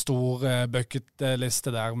en stor bucketliste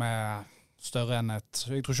der med større enn jeg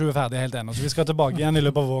tror ikke vi er ferdige helt ennå, så vi skal tilbake igjen i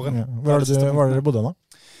løpet av våren. Ja. Hvor er dere bodde da?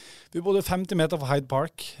 Vi bodde 50 meter fra Hyde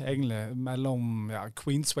Park, egentlig, mellom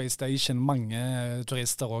Queensway Station, mange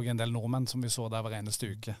turister og en del nordmenn som vi så der hver eneste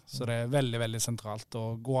uke. Så det er veldig, veldig sentralt,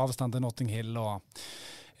 og god avstand til Notting Hill, og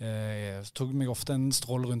jeg tok meg ofte en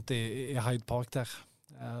strål rundt i Hyde Park der.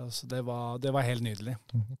 Så det var helt nydelig.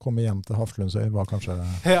 Komme hjem til Hafslundsøy var kanskje...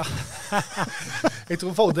 Ja. Jeg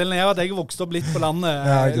tror fordelen er at jeg vokste opp litt på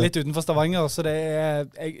landet, litt utenfor Stavanger, så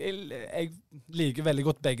jeg liker veldig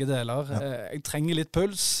godt begge deler. Jeg trenger litt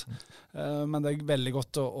puls, men det er veldig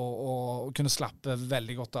godt å kunne slappe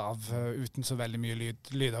veldig godt av uten så veldig mye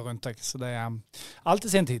lyder rundt deg. Så det er alt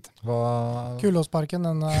i sin tid. Kulåsparken,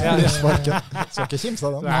 den... Kulåsparken. Skal ikke kimse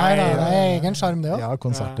av den. Nei, det er egen skjerm det også. Ja,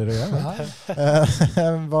 konserter og ja.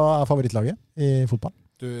 Hva er favorittlaget i fotball?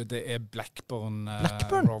 Det er Blackburn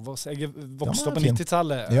Rovers. Jeg vokste opp på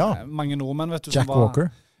 90-tallet. Ja. Mange nordmenn, vet du. Jack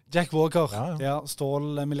Walker. Jack Walker,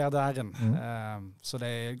 stålmilliardæren. Så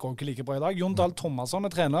det går ikke like bra i dag. Jon Dahl Thomasson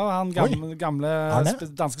er trener, han gamle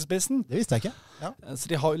danske spissen. Det visste jeg ikke. Ja.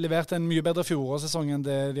 Så de har levert en mye bedre fjorårssesong enn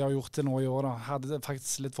det de har gjort til nå i år. Da. Hadde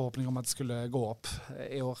faktisk litt forhåpning om at det skulle gå opp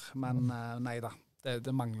i år, men nei da.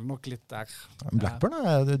 Det mangler nok litt der. Blackburn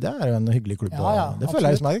det er jo en hyggelig klubb. Det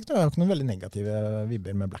føler jeg som jeg har ikke noen veldig negative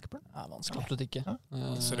vibber med Blackburn. Vanskelig. Absolutt ikke.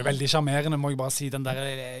 Så det er veldig charmerende, må jeg bare si, den der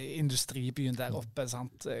industribyen der oppe,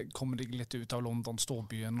 sant? Kommer de litt ut av London,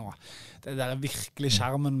 storbyen nå. Det der er virkelig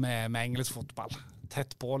skjermen med engelsk fotball.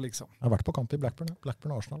 Tett på, liksom. Jeg har vært på kamp i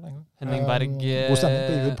Blackburn Arsenal en gang. Henning Berg, god stemning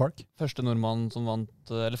på Ewood Park. Første nordmann som vant,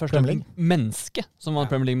 eller første menneske som vant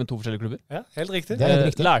Premier League med 2 forskjellige klubber. Ja, helt riktig. Det er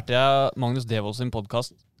riktig. Lærte jeg Magnus Devold sin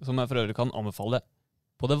podcast, som jeg for øvrig kan anbefale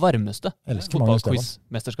på det varmeste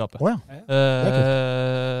fotballquiz-mesterskapet.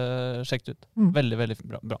 Sjekk det ut. Veldig, veldig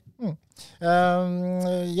bra.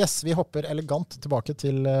 Vi hopper elegant tilbake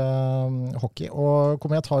til hockey. Og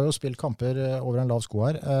Komet har jo spilt kamper over en lav sko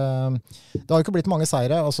her. Det har jo ikke blitt mange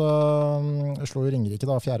seire. Altså, slo jo Ringerike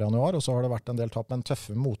da 4. januar, og så har det vært en del tap, men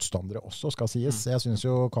tøffe motstandere også, skal sies. Jeg synes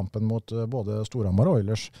jo kampen mot både Storhamar og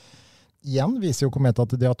Oilers igjen viser jo Komet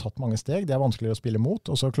at de har tatt mange steg. Det er vanskeligere å spille mot,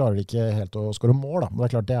 og så klarer de ikke helt å skåre mål. Da. Det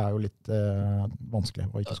er klart, det er jo litt vanskelig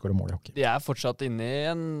å ikke skåre mål i hockey. De er fortsatt inne i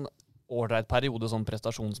en ålreit periode sånn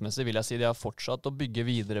prestasjonsmessig, vil jeg si. De har fortsatt å bygge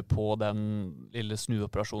videre på den lille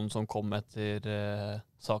snuoperasjonen som kom etter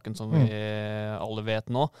saken som vi alle vet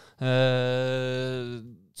nå.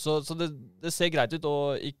 Så det ser greit ut,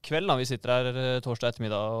 og i kveld, da vi sitter her torsdag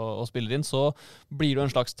ettermiddag og spiller inn, så blir det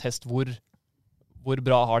en slags test hvor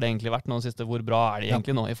bra har det egentlig vært nå den siste? Hvor bra er det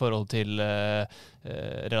egentlig nå i forhold til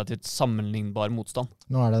relativt sammenlignbar motstand?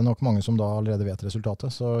 Nå er det nok mange som da allerede vet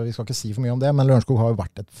resultatet, så vi skal ikke si for mye om det, men Lørenskog har jo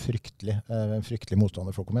vært et fryktelig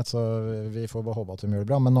motstander for Komet, så vi får bare håpe at de gjør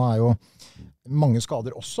det bra. Men nå er jo mange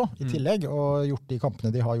skader også i tillegg, og gjort de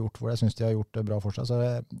kampene de har gjort, hvor jeg synes de har gjort det bra for seg. Så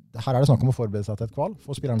her er det snakk om å forberede seg til et kval,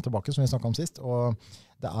 få spillerne tilbake, som vi snakket om sist, og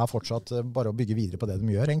det er fortsatt bare å bygge videre på det de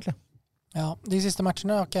gjør, egentlig. Ja, de siste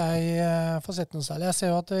matchene har ikke jeg fått sett noe særlig. Jeg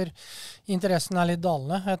ser jo at interessen er litt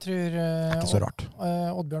dalende. Jeg tror det er ikke så rart.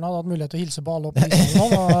 Oddbjørn hadde hatt mulighet til å hilse på alle opp i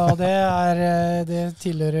salen, og det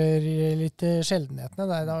tilhører litt sjeldenhetene.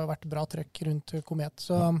 Det har jo vært bra trøkk rundt Komet,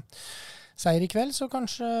 så seier i kveld, så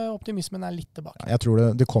kanskje optimismen er litt tilbake. Jeg tror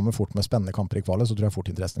det kommer fort med spennende kamper i kvalet, så tror jeg fort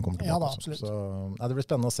interessen kommer tilbake. Ja da, absolutt. Så det blir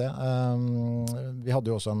spennende å se. Vi hadde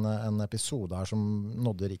jo også en episode her som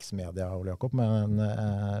nådde riksmedia, Ole Jakob, med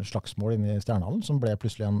en slagsmål inne i Stjernehallen, som ble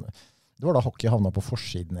plutselig det var da hockey havnet på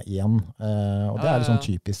forsidene igjen, og det er litt sånn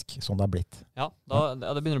typisk sånn det er blitt. Ja,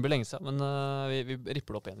 det begynner å bli lenge siden, men vi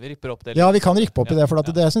ripper det opp igjen. Vi ripper opp det. Ja, vi kan rippe opp i det, for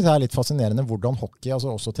det synes jeg er litt fascinerende hvordan hockey,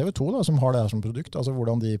 altså også TV 2 da, som har det her som produkt, altså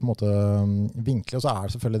hvordan de på en måte vinkler, og så er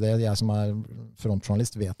det selvfølgelig det, jeg som er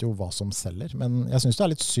frontjournalist vet jo hva som selger, men jeg synes det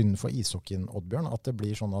er litt synd for ishockeyen, Oddbjørn, at det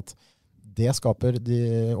blir sånn at det skaper de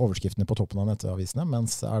overskriftene på toppen av nettavisene,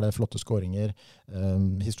 mens er det flotte skåringer,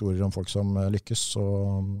 historier om folk som lykkes,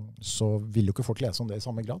 så vil jo ikke folk lese om det i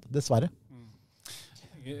samme grad, dessverre.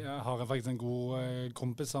 Jeg har faktisk en god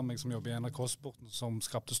kompis av meg som jobber i NRK-sporten, som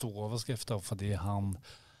skapte store overskrifter fordi han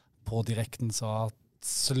på direkten sa at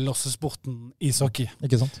slåssesporten ishockey.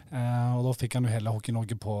 Ikke sant? Og da fikk han jo hele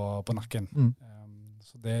Hockey-Norge på nakken.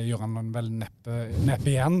 Så det gjør han vel neppe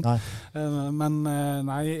igjen. Nei. Men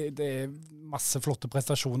nei, det er masse flotte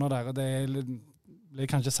prestasjoner der, og det blir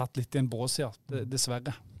kanskje satt litt i en bås,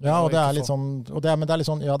 dessverre. Ja, og det er litt sånn, men det er litt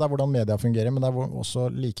sånn, ja, det er hvordan media fungerer, men det er også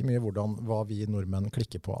like mye hva vi nordmenn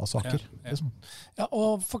klikker på av saker. Ja,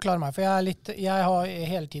 og forklar meg, for jeg har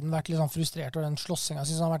hele tiden vært litt sånn frustrert over den slåssingen. Jeg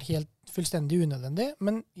synes den har vært helt fullstendig unødvendig,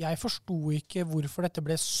 men jeg forstod ikke hvorfor dette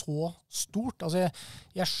ble så stort. Altså,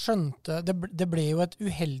 jeg skjønte, det ble jo et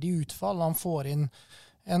uheldig utfall, han får inn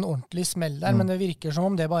en ordentlig smell der, men det virker som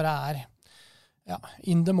om det bare er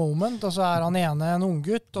in the moment, og så er han ene en ung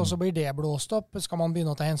gutt, og så blir det blåst opp. Skal man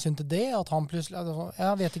begynne å ta hensyn til det? At han plutselig,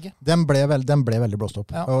 jeg vet ikke. Den ble veldig blåst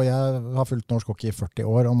opp. Ja. Og jeg har fulgt norsk hockey i 40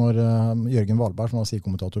 år, og når Jørgen Valberg, som var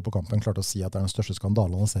sidekommentator på kampen, klarte å si at det er den største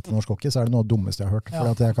skandalen han har sett i norsk hockey, så er det noe av det dummeste jeg har hørt. For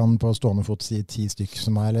at jeg kan på stående fot si 10 stykker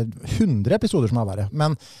som er, eller 100 episoder som er verre.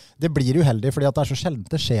 Men det blir uheldig, fordi at det er så sjelden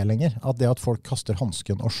det skjer lenger, at det at folk kaster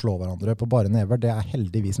hansken og slår hverandre på bare never, det er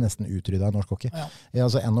heldigvis nesten utryddet i norsk hockey.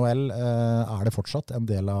 Altså NHL er det fortsatt en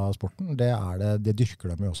del av sporten. Det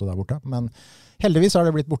dyrker de jo også der borte. Men heldigvis har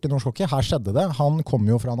det blitt borte i norsk hockey. Her skjedde det. Han kom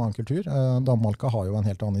jo fra en annen kultur. Danmarka har jo en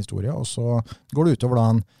helt annen historie, og så går det utover da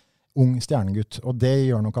en ung stjernegutt. Og det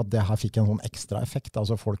gjør nok at det her fikk en sånn ekstra effekt.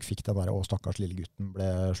 Altså folk fikk den der, stakkars lille gutten ble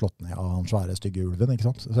slått ned av den svære, stygge ulven, ikke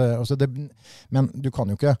sant? Men du kan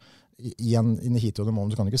jo ikke inn i heat of the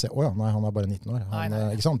moment, så kan du ikke se, nei, han er bare 19 år.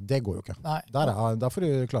 Ikke sant? Det går jo ikke. Der får du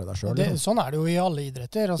klare deg selv. Liksom. Sånn er det jo i alle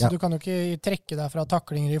idretter. Altså, du kan jo ikke trekke deg fra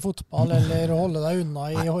taklinger i fotball, eller holde deg unna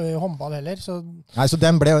i håndball heller. Så. Nei, så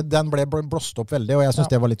den ble blåst opp veldig, og jeg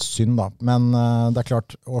synes det var litt synd da. Men det er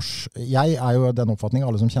klart, jeg er jo den oppfatningen,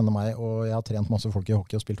 alle som kjenner meg, og jeg har trent masse folk i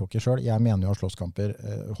hockey og spilt hockey selv, jeg mener jo at slåsskamper,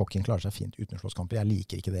 hockeyen klarer seg fint uten slåsskamper. Jeg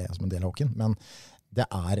liker ikke det som en del av hockeyen, men det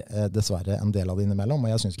er dessverre en del av det innimellom,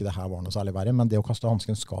 og jeg synes ikke det her var noe særlig verre, men det å kaste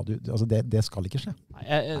hansken det skal ikke skje.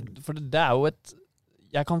 For det er jo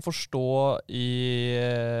jeg kan forstå i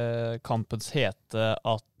kampens hete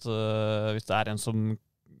at hvis det er en som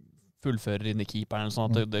fullfører inn i keeperen, sånn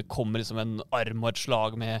at det kommer liksom en arm og et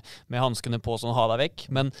slag med hanskene på, sånn ha deg vekk,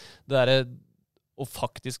 men det er å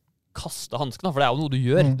faktisk kaste hanskene, for det er jo noe du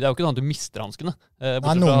gjør. Det er jo ikke sånn at du mister hanskene.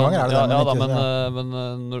 Nei, noen ganger er det men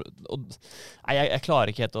jeg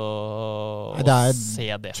klarer ikke helt å se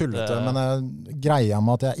det. Det er tullete, men greia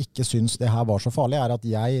med at jeg ikke synes det her var så farlig, er at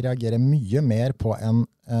jeg reagerer mye mer på en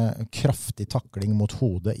kraftig takling mot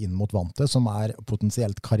hodet inn mot vantet, som er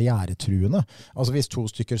potensielt karrieretruende. Altså hvis 2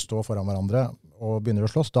 stykker står foran hverandre og begynner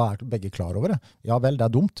å slåss, da er begge klar over det. Ja vel, det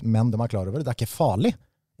er dumt, men de er klar over det. Det er ikke farlig.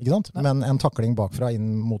 Ikke sant? Nei. Men en takling bakfra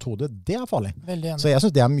inn mot hodet, det er farlig. Så jeg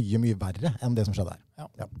synes det er mye, mye verre enn det som skjedde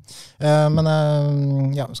der. Men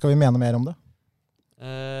skal vi mene mer om det?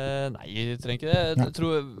 Nei, jeg trenger ikke det. Jeg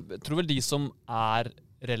tror vel de som er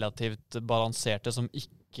relativt balanserte, som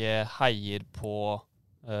ikke heier på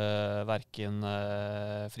hverken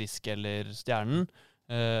Frisk eller Stjernen,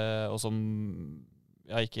 og som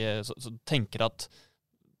ikke så tenker at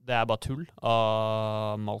det er bare tull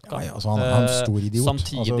av Malka. Altså han er en stor idiot.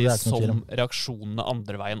 Samtidig som reaksjonene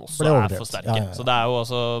andre veien også er for sterke. Så det er jo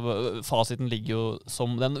altså, fasiten ligger jo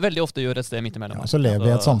som den veldig ofte gjør et sted midt imellom. Så lever vi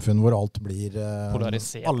i et samfunn hvor alt blir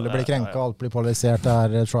polarisert. Alle blir krenket, alt blir polarisert, det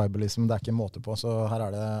er tribalism, det er ikke måte på. Så her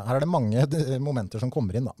er det mange momenter som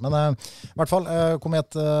kommer inn da. Men i hvert fall,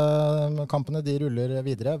 Komet-kampene, de ruller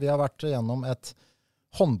videre. Vi har vært gjennom et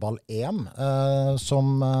håndball-EM,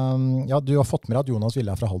 som du har fått med deg at Jonas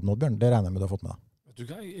Ville er fra Halden, Bjørn. Det regner jeg med du har fått med deg. Vet du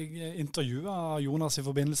hva, jeg intervjuet Jonas i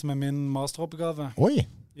forbindelse med min masteroppgave. Oi!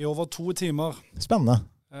 I over 2 timer. Spennende.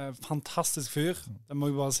 Fantastisk fyr, det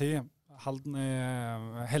må jeg bare si. Halden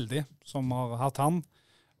er heldig som har hatt han.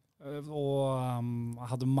 Og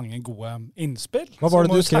hadde mange gode innspill. Hva var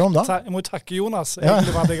det du skrev om da? Jeg må takke Jonas,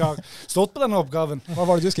 egentlig for at jeg har stått på denne oppgaven. Hva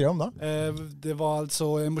var det du skrev om da? Det var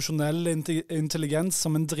altså emosjonell intelligens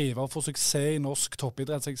som en driver for suksess i norsk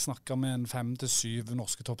toppidrett. Så jeg snakket med en 5 til 7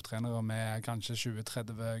 norske topptrenere med kanskje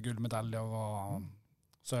 20-30 gullmedaljer og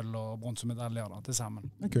sølv- og bronsemedaljer da, til sammen.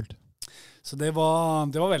 Det er kult. Så det var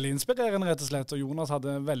veldig inspirerende rett og slett, og Jonas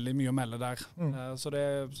hadde veldig mye å melde der. Så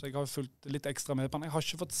jeg har fulgt litt ekstra med på han. Jeg har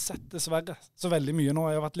ikke fått sett dessverre så veldig mye nå.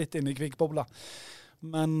 Jeg har vært litt inne i Kvik-bobla.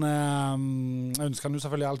 Men jeg ønsker han jo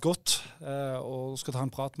selvfølgelig alt godt, og skal ta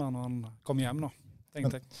en prat med han når han kommer hjem nå.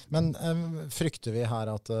 Men frykter vi her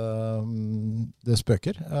at det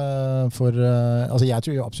spøker? Altså jeg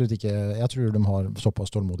tror jo absolutt ikke, jeg tror de har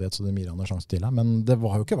såpass tålmodighet så det gir han en sjanse til her, men det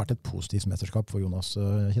har jo ikke vært et positivt mesterskap for Jonas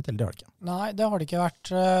Kjetil, det har det ikke. Nei, det har det ikke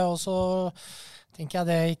vært, og så tenker jeg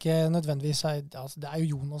det ikke nødvendigvis altså det er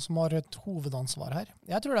jo Jonas som har et hovedansvar her.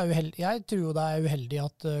 Jeg tror det er uheldig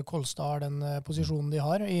at Kolstad har den posisjonen de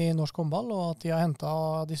har i norsk håndball, og at de har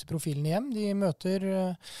hentet disse profilene hjem. De møter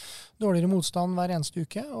dårligere motstand hver eneste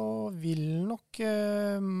uke, og vil nok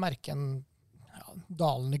merke en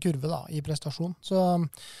dalende kurve da, i prestasjon. Så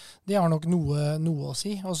det har nok noe å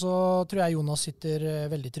si. Og så tror jeg Jonas sitter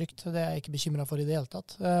veldig trygt. Det er jeg ikke bekymret for i det hele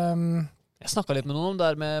tatt. Jeg snakket litt med noen om det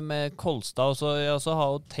der med Kolstad, og jeg også har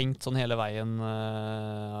jo tenkt sånn hele veien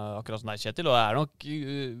akkurat som deg, Kjetil, og jeg er nok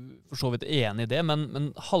for så vidt enig i det,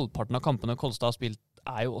 men halvparten av kampene Kolstad har spilt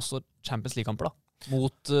er jo også Champions League-kamper da,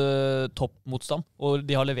 mot toppmotstand, og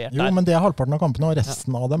de har levert der. Jo, men det er halvparten av kampene, og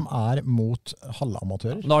resten av dem er mot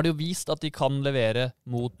halvamatører. Nå har de jo vist at de kan levere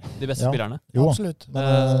mot de beste spillerne. Jo, absolutt.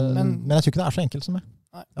 Men jeg tror ikke det er så enkelt som det.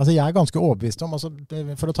 Altså, jeg er ganske overbevist om,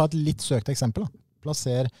 for å ta et litt søkt eksempel da,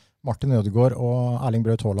 plasser Martin Ødegaard og Erling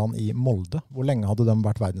Braut Haaland i Molde. Hvor lenge hadde de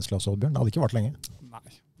vært verdensklasse, Oddbjørn? Det hadde ikke vært lenge.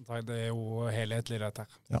 Nei, det er jo helhetlig dette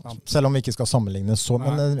her. Ja. Selv om vi ikke skal sammenligne så,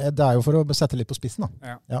 men det er jo for å sette litt på spissen da.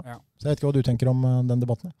 Ja. Så jeg vet ikke hva du tenker om den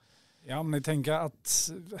debatten. Ja, men jeg tenker at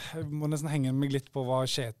jeg må nesten henge meg litt på hva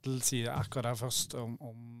Kjetil sier akkurat der først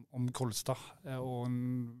om Kolstad. Og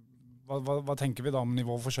hva tenker vi da om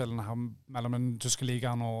nivåforskjellene her mellom den tyske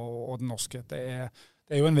ligaen og den norske? Det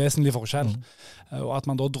er jo en vesentlig forskjell. Og at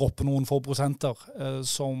man da dropper noen få prosenter,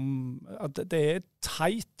 at det er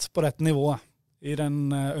teit på dette nivået i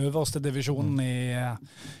den øverste divisjonen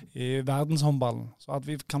i verdenshåndballen. Så at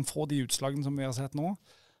vi kan få de utslagene som vi har sett nå,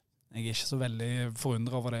 jeg er ikke så veldig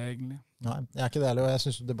forundret over det egentlig. Nei, jeg er ikke det heller, og jeg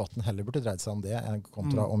synes debatten heller burde dreid seg om det,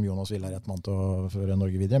 kontra om Jonas vil ha rett mann til å føre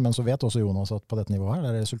Norge videre. Men så vet også Jonas at på dette nivået her,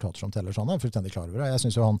 det er resultater som teller, så han er fullstendig klar over det. Jeg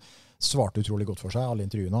synes jo han svarte utrolig godt for seg, alle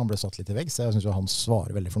intervjuene, han ble satt litt i vegg, så jeg synes jo han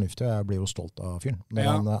svarer veldig fornuftig, og jeg blir jo stolt av fyren,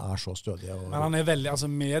 når han er så stødig. Men han er veldig, altså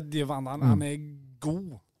medievann, han er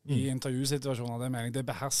god i intervjusituasjoner, det mener jeg, det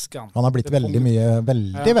behersker han. Han har blitt veldig mye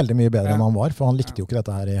bedre enn han var, for han likte jo ikke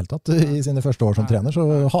dette her i hele tatt. I sine første år som trener, så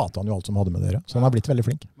hatet han jo alt som hadde med det å gjøre. Så han har blitt veldig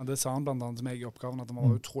flink. Men det sa han blant annet til meg i oppgaven, at han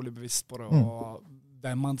var utrolig bevisst på det, og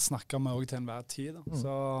hvem han snakker med også til enhver tid.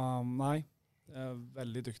 Så nei,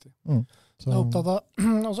 veldig dyktig. Jeg er opptatt av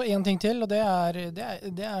også en ting til, og det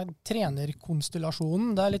er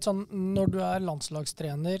trenerkonstellasjonen. Det er litt sånn, når du er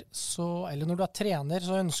landslagstrener, eller når du er trener,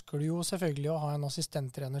 så ønsker du jo selvfølgelig å ha en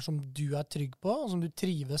assistenttrener som du er trygg på, og som du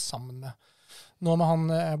trives sammen med. Nå med han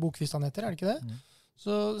Bokvist han heter, er det ikke det?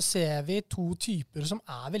 Så ser vi to typer som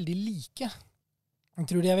er veldig like. Jeg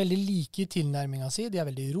tror de er veldig like i tilnærmingen sin. De er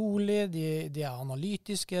veldig rolige, de er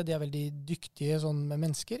analytiske, de er veldig dyktige sånn, med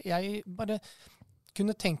mennesker. Jeg bare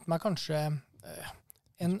kunne tenkt meg kanskje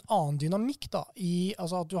en annen dynamikk da,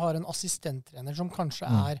 altså at du har en assistenttrener som kanskje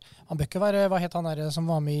han bør ikke være, hva het han der som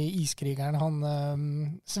var med i Iskrigeren,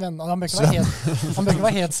 Svenna, han bør ikke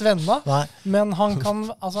være helt Svenna, men han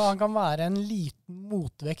kan være en liten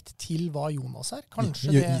motvekt til hva Jonas er.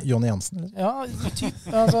 Kanskje det... Jonny Jensen? Ja,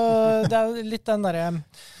 altså, det er litt den der...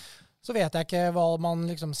 Så vet jeg ikke hva man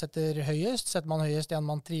liksom setter høyest. Setter man høyest en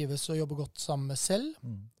man trives og jobber godt sammen med selv,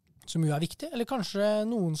 som jo er viktig, eller kanskje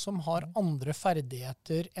noen som har andre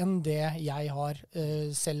ferdigheter enn det jeg har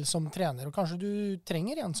selv som trener. Og kanskje du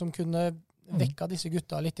trenger en som kunne vekka disse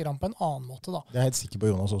gutta litt på en annen måte da. Det er jeg helt sikker på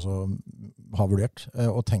Jonas også har vurdert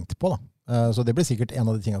og tenkt på da. Så det blir sikkert en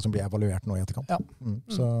av de tingene som blir evaluert nå i etterkant. Ja.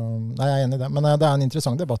 Så nei, jeg er enig i det. Men det er en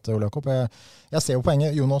interessant debatt, Ole Jakob. Jeg ser jo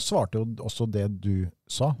poenget. Jonas svarte jo også det du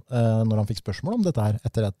sa, når han fikk spørsmål om dette her,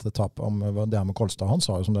 etter et tap om det her med Kolstad. Han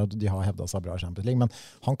sa jo som det at de har hevdet seg bra i Champions League, men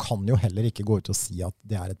han kan jo heller ikke gå ut og si at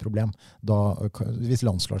det er et problem. Hvis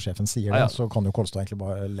landslagssjefen sier det, så kan jo Kolstad egentlig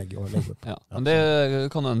bare legge opp. Ja, men det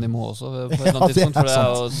kan de må også på et eller annet tidspunkt, for det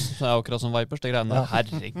er jo akkurat som Vipers, det greiene der.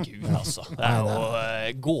 Herregud, altså. Det er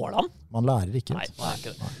jo gårdan. Man lærer ikke. Nei, man er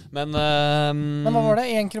ikke det. Men hva var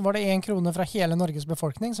det? Var det 1 krone fra hele Norges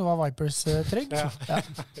befolkning som var Vipers trygg? Ja,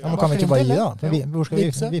 men kan vi ikke bare gi det? Hvor skal vi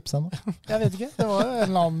vipse nå? Jeg vet ikke. Det var jo en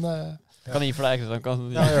eller annen... Kan gi for deg, ikke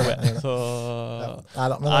sant?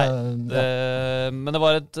 Men det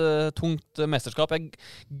var et tungt mesterskap. Jeg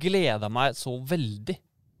gleder meg så veldig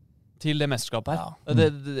til det mesterskapet her.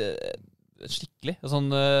 Skikkelig. Sånn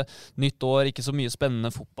nytt år, ikke så mye spennende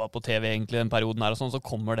fotball på TV egentlig den perioden her, og sånn, så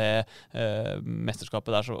kommer det mesterskapet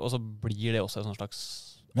der, og så blir det også en sånn slags...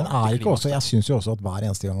 Men er ikke også, jeg synes jo også at hver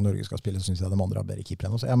eneste gang Norge skal spille, så synes jeg de andre har bedre keeper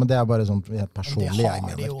enn oss. Ja, men det er bare sånn helt personlig jeg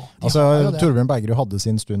mener. Altså, Torbjørn Bergerud hadde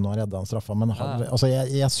sin stund og redda han straffa, men altså,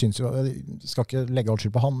 jeg synes jo, skal ikke legge alt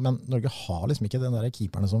skyld på han, men Norge har liksom ikke den der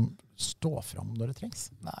keeperne som står fram når det trengs.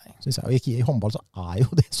 Nei. Synes jeg, og ikke i håndball så er jo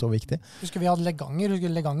det så viktig. Husker vi hadde Leganger?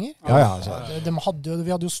 Ja, altså. Vi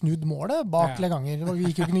hadde jo snudd målet bak Leganger. Vi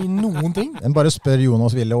gikk jo ikke noen ting. En bare spør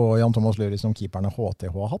Jonas Ville og Jan Thomas Løris om keeperne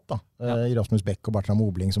HTH har hatt da. I Rasmus Beck og Bertram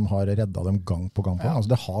Obling som har redda dem gang på gang. Altså,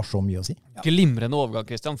 det har så mye å si. Glimrende overgang,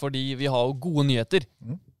 Christian, fordi vi har jo gode nyheter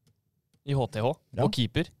i HTH og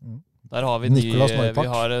keeper. Der har vi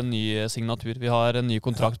har en ny signatur. Vi har en ny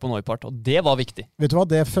kontrakt på Neupart, og det var viktig. Vet du hva,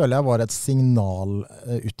 det føler jeg var et signal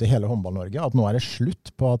ut til hele håndball-Norge, at nå er det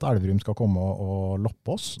slutt på at Elverum skal komme og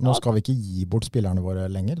loppe oss. Nå skal vi ikke gi bort spillerne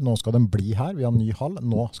våre lenger. Nå skal de bli her. Vi har ny hall.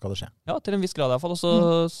 Nå skal det skje. Ja, til en viss grad i hvert fall.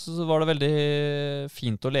 Og så var det veldig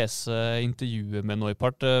fint å lese intervjuet med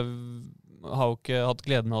Neupart. Har jo ikke hatt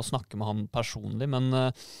gleden av å snakke med han personlig, men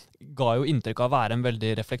ga jo inntrykk av å være en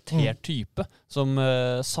veldig reflektert type, som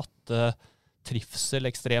satte trivsel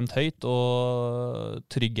ekstremt høyt, og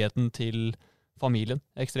tryggheten til familien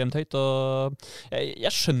ekstremt høyt. Og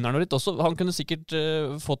jeg skjønner noe litt også. Han kunne sikkert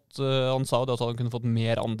fått, han sa jo det også, at han kunne fått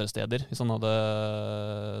mer andre steder, hvis han hadde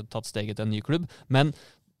tatt steget til en ny klubb, men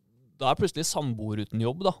da er plutselig samboer uten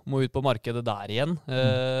jobb da, må ut på markedet der igjen.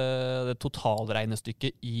 Det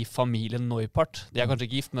totalregnestykket i familien Neupart, de er kanskje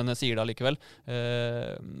ikke gift, men jeg sier det allikevel.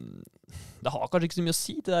 Det har kanskje ikke så mye å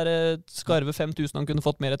si, det der skarve 5000 han kunne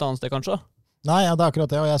fått mer et annet sted kanskje. Nei, ja, det er akkurat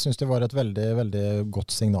det, og jeg synes det var et veldig, veldig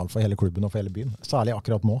godt signal for hele klubben og for hele byen. Særlig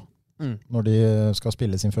akkurat nå, når de skal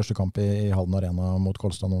spille sin første kamp i Halden Arena mot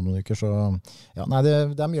Kolstad noen uker. Så ja, nei, det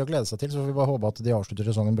er mye å glede seg til, så vi bare håper at de avslutter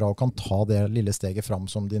sesongen bra og kan ta det lille steget fram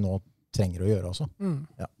som de nå trenger å gjøre også.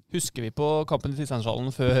 Ja. Husker vi på kampen i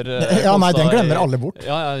Kristianshallen før Ja, nei, den glemmer alle bort.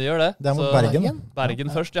 Ja, jeg gjør det. Det er mot Bergen.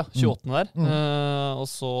 Bergen først, ja. 28. der. Og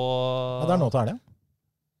så Ja, det er nå til helgen.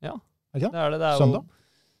 Ja. Er ikke det? Det er søndag?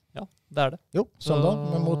 Ja, det er det. Jo,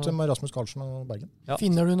 søndag mot Rasmus Karlsen og Bergen. Ja.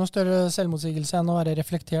 Finner du noe større selvmotsigelse enn å være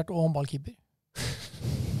reflektert og håndballkeeper?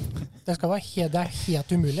 Det er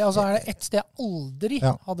helt umulig. Altså, er det ett sted jeg aldri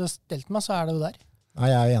hadde stelt meg, så er det jo der. Nei,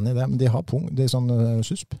 jeg er enig i det, men de har pung. De er sånn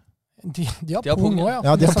susp. De har pung også, ja.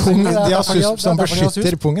 Ja, de har pung. De har susp som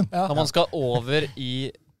beskytter pungen. Ja. Når man skal over i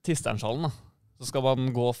Tisternshallen, da, så skal man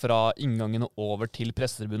gå fra inngangen og over til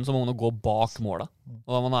pressetribunen, så må man gå bak målet.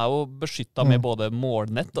 Og man er jo beskyttet med både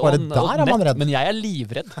målnett og nett, men jeg er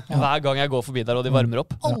livredd hver gang jeg går forbi der og de varmer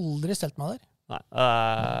opp. Aldri stelt meg der. Nei,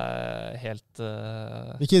 helt...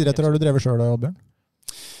 Hvilke idretter har du drevet selv, Oddbjørn?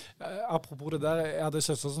 Apropos det der, jeg hadde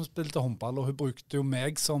søster som spilte håndball, og hun brukte jo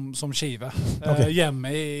meg som skive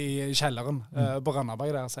hjemme i kjelleren på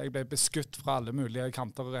Randaberg der, så jeg ble beskutt fra alle mulige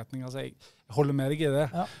kanter og retninger, så jeg holder med deg i det.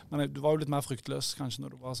 Ja. Men du var jo litt mer fryktløs kanskje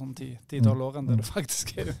når du var sånn 10-12 år enn det du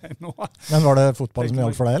faktisk er nå. Men var det fotball som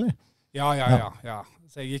gjaldt for deg, eller? Ja.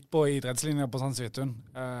 Så jeg gikk på idrettslinja på Sandsvitun,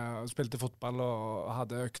 spilte fotball og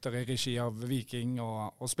hadde økter i regi av Viking,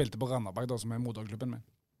 og spilte på Randaberg da, som er moderklubben min.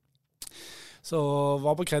 Så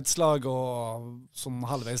var på kretslag og sånn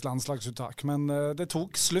halvveis landslagsuttak. Men det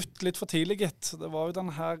tok slutt litt for tidlig, gitt. Det var jo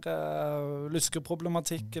den her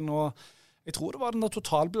lyskeproblematikken, og jeg tror det var den der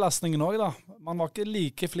totalbelastningen også, da. Man var ikke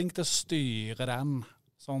like flink til å styre den,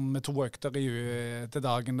 sånn med 2 økter til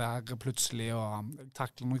dagen der plutselig, og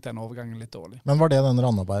takler nok den overgangen litt dårlig. Men var det den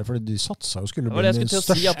Randaberg? Fordi de satsa jo skulle bli den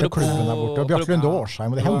største klubben der borte, og Bjarke Lunde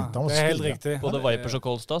Årsheim, og de hentet han og det er helt riktig. Både Vipers og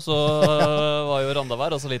Kolstad, så var jo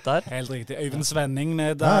Randaberg også litt der. Helt riktig. Øyvind Svenning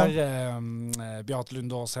ned der, Bjarke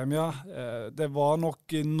Lunde Årsheim, ja. Det var nok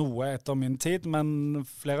noe etter min tid, men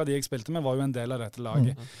flere av de jeg spilte med var jo en del av dette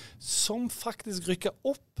laget, som faktisk rykker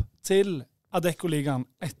opp til Adecco-ligaen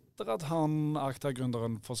etter at han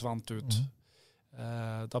Akta-gründeren forsvant ut.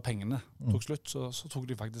 Da pengene tok slutt, så tok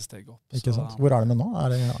de faktisk steg opp. Ikke sant? Hvor er det med nå?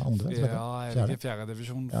 Er det andre? Ja, jeg er i 4.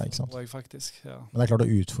 divisjon, tror jeg faktisk. Ja. Men det er klart å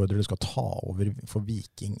utfordre, du skal ta over for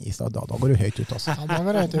Viking i stad. Da går du høyt ut, altså. Ja, da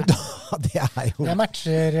går du høyt ut. Det er jo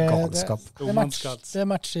galskap. Det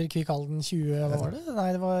matcher Kvik Halden 20, hva var det? Nei,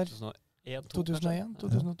 det var 2001,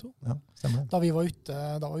 2002. Ja, stemmer. Da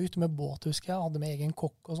var vi ute med båt, husker jeg. Hadde med egen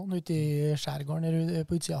kokk og sånn, ute i skjærgården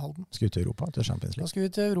på utsida av Halden. Skulle ut til Europa, til Champions League. Da skulle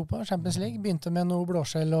vi til Europa, Champions League. Begynte med noe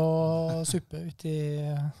blåskjell og suppe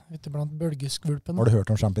ute blant bølgeskvulpen. Har du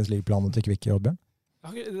hørt om Champions League-planen til Kvik, Oddbjørn?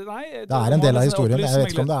 Nei, det er en del av historien. Jeg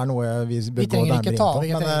vet ikke om det er noe vi bør gå nærmere inn på,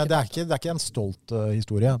 men det er ikke en stolt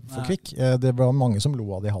historie for Kvik. Det var mange som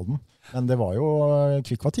lo av det i Halden, men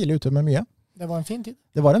Kvik var tidlig ute med mye. Det var en fin tid.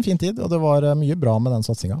 Det var en fin tid, og det var mye bra med den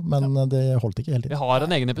satsingen, men det holdt ikke helt tid. Vi har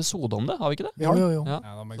en egen episode om det, har vi ikke det? Jo. Ja,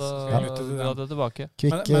 da lytte til tilbake.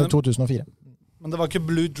 Kvik 2004. Men det var ikke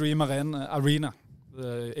Blue Dream Arena.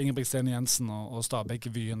 Ingebrigtsen Jensen og Stabæk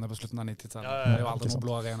i Vyen på slutten av 90-tallet. Det er jo aldri noen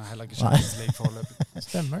blå arena, heller ikke Champions League foreløpig.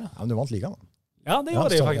 Stemmer det. Ja, men du vant ligaen da. Ja, det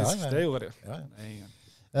gjorde de faktisk. Det gjorde de.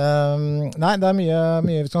 Nei, det er mye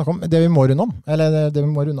vi skal snakke om. Det vi må runde om, eller det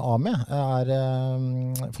vi må runde av med,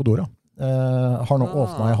 er Fodora. Har nå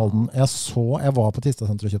åpnet i Halden. Jeg var på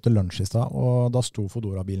Tistasenteret og kjøpte lunsj i sted, og da sto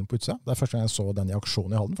Fodora-bilen på utsida. Det er første gang jeg så den i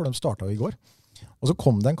aksjon i Halden, for de startet jo i går. Og så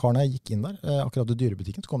kom det en kar når jeg gikk inn der, akkurat i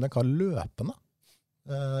dyrebutikken, så kom det en kar løpende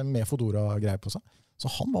med Fodora-greier på seg. Så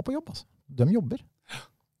han var på jobb, altså. De jobber.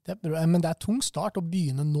 Men det er tung start å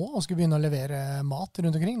begynne nå, og skulle begynne å levere mat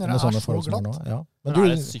rundt omkring, når det er så glatt. Ja. Men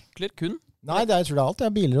er det sykler kun? Nei, jeg tror det er alt. Det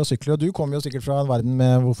er biler og sykler, og du kommer jo sikkert fra en verden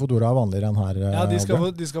med hvor Fodora er vanligere enn her. Ja, de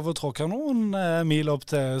skal få tråkke noen mil opp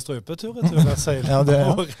til strøpetur, tror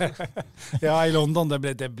jeg. Ja, i London, det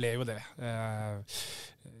ble jo det.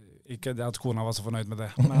 Ikke det at kona var så fornøyd med det,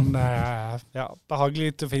 men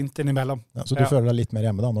behagelig og fint innimellom. Ja, så du føler deg litt mer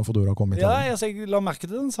hjemme da, når Fodora kom hit? Ja, jeg la merke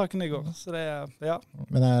til den saken i går. Så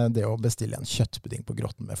Men det å bestille en kjøttpudding på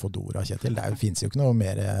Grotten med Fodora, Kjetil, det finnes jo ikke noe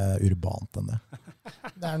mer urbant enn det.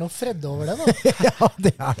 Det er noe Fredde over det, da. Ja,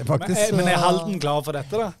 det er det faktisk. Men er Halden klar for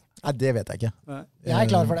dette, da? Nei, det vet jeg ikke. Jeg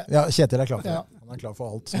er klar for det. Ja, Kjetil er klar for det. Han er klar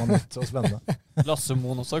for alt som er nytt og spennende. Lasse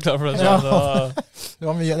Moen også er klar for det. Det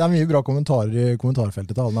er mye bra kommentarer i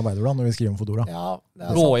kommentarfeltet til Halden Arbeiderblad når vi skriver om Fodora.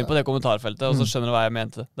 Gå inn på det kommentarfeltet, og så skjønner du hva jeg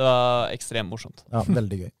mente. Det var ekstremt morsomt. Ja,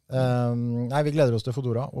 veldig gøy. Nei, vi gleder oss til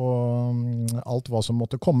Fodora og alt hva som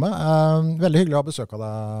måtte komme. Veldig hyggelig å ha besøk av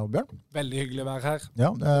deg, Bjørn. Veldig hyggelig å være her.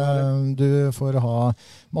 Ja, du får ha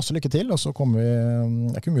masse lykke til, og så kommer vi.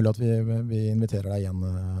 Det er ikke umulig at vi inviterer deg igjen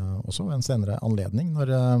også ved en senere anledning. Når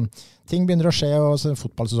ting begynner å skje, og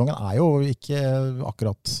fotballsesongen er jo ikke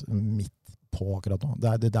akkurat midt på akkurat nå.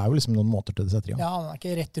 Det er jo liksom noen måter til det setter i gang. Ja, den er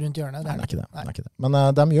ikke rett rundt hjørnet. Nei, det er ikke det. Men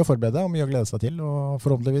det er mye å forberede og mye å glede seg til, og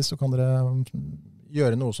forhåpentligvis så kan dere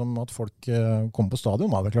gjøre noe som at folk kommer på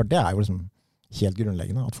stadion. Det er klart, det er jo liksom helt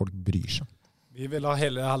grunnleggende at folk bryr seg. Vi vil ha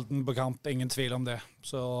hele Halden på kamp, ingen tvil om det.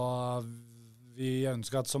 Så vi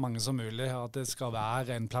ønsker at så mange som mulig, at det skal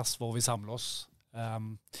være en plass hvor vi samler oss.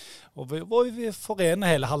 Og hvor vi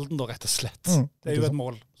forener hele Halden da, rett og slett. Det er jo et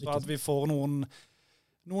mål. Så at vi får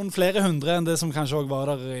noen flere hundre enn det som kanskje også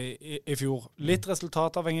var der i fjor. Litt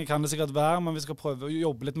resultatavhengig kan det sikkert være, men vi skal prøve å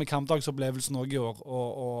jobbe litt med kampdagsopplevelsen også i år,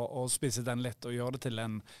 og spisse den litt, og gjøre det til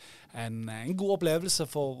en god opplevelse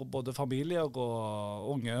for både familier og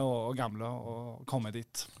unge og gamle å komme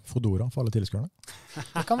dit. Fodora for alle tilskuerne.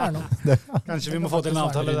 Det kan være noe. Kanskje vi må få til en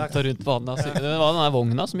avtale der. Ta rundt banen. Det var den der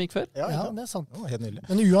vogna som gikk før. Ja, det er sant. Det var helt nydelig.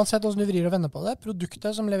 Men uansett hvordan du vrir og vender på det,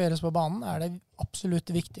 produktet som leveres på banen er det absolutt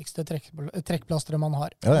viktigste trekkplasteret man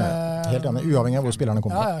har. Ja, helt enig. Uavhengig av hvor spillerne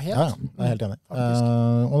kommer fra. Ja, helt. Jeg er helt enig.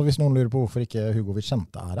 Og hvis noen lurer på hvorfor ikke Hugo vi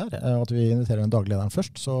kjente er her, at vi inviterer den daglederen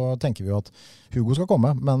først, så tenker vi jo at Hugo skal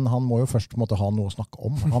komme, men han må jo først måtte ha noe å snakke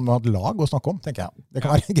om. Han må ha et lag å snakke om, tenker jeg. Det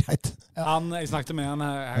kan være greit. Jeg snakket med han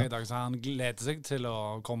her i dag, så han gleder seg til å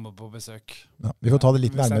komme på besøk. Ja, vi får ta det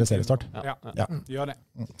litt nærmere seriestart. Ja, gjør det.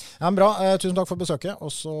 Ja, bra. Tusen takk for besøket, og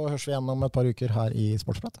så høres vi igjen om et par uker her i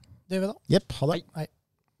Sportsprat. Det gjør vi da. Jepp, ha det. Hei.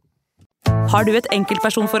 Har du et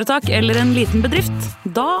enkeltpersonforetak eller en liten bedrift?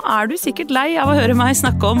 Da er du sikkert lei av å høre meg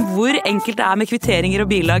snakke om hvor enkelt det er med kvitteringer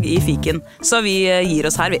og bilag i fiken. Så vi gir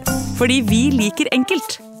oss her, vi. Fordi vi liker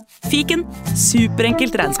enkelt. Fiken,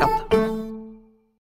 superenkelt regnskap.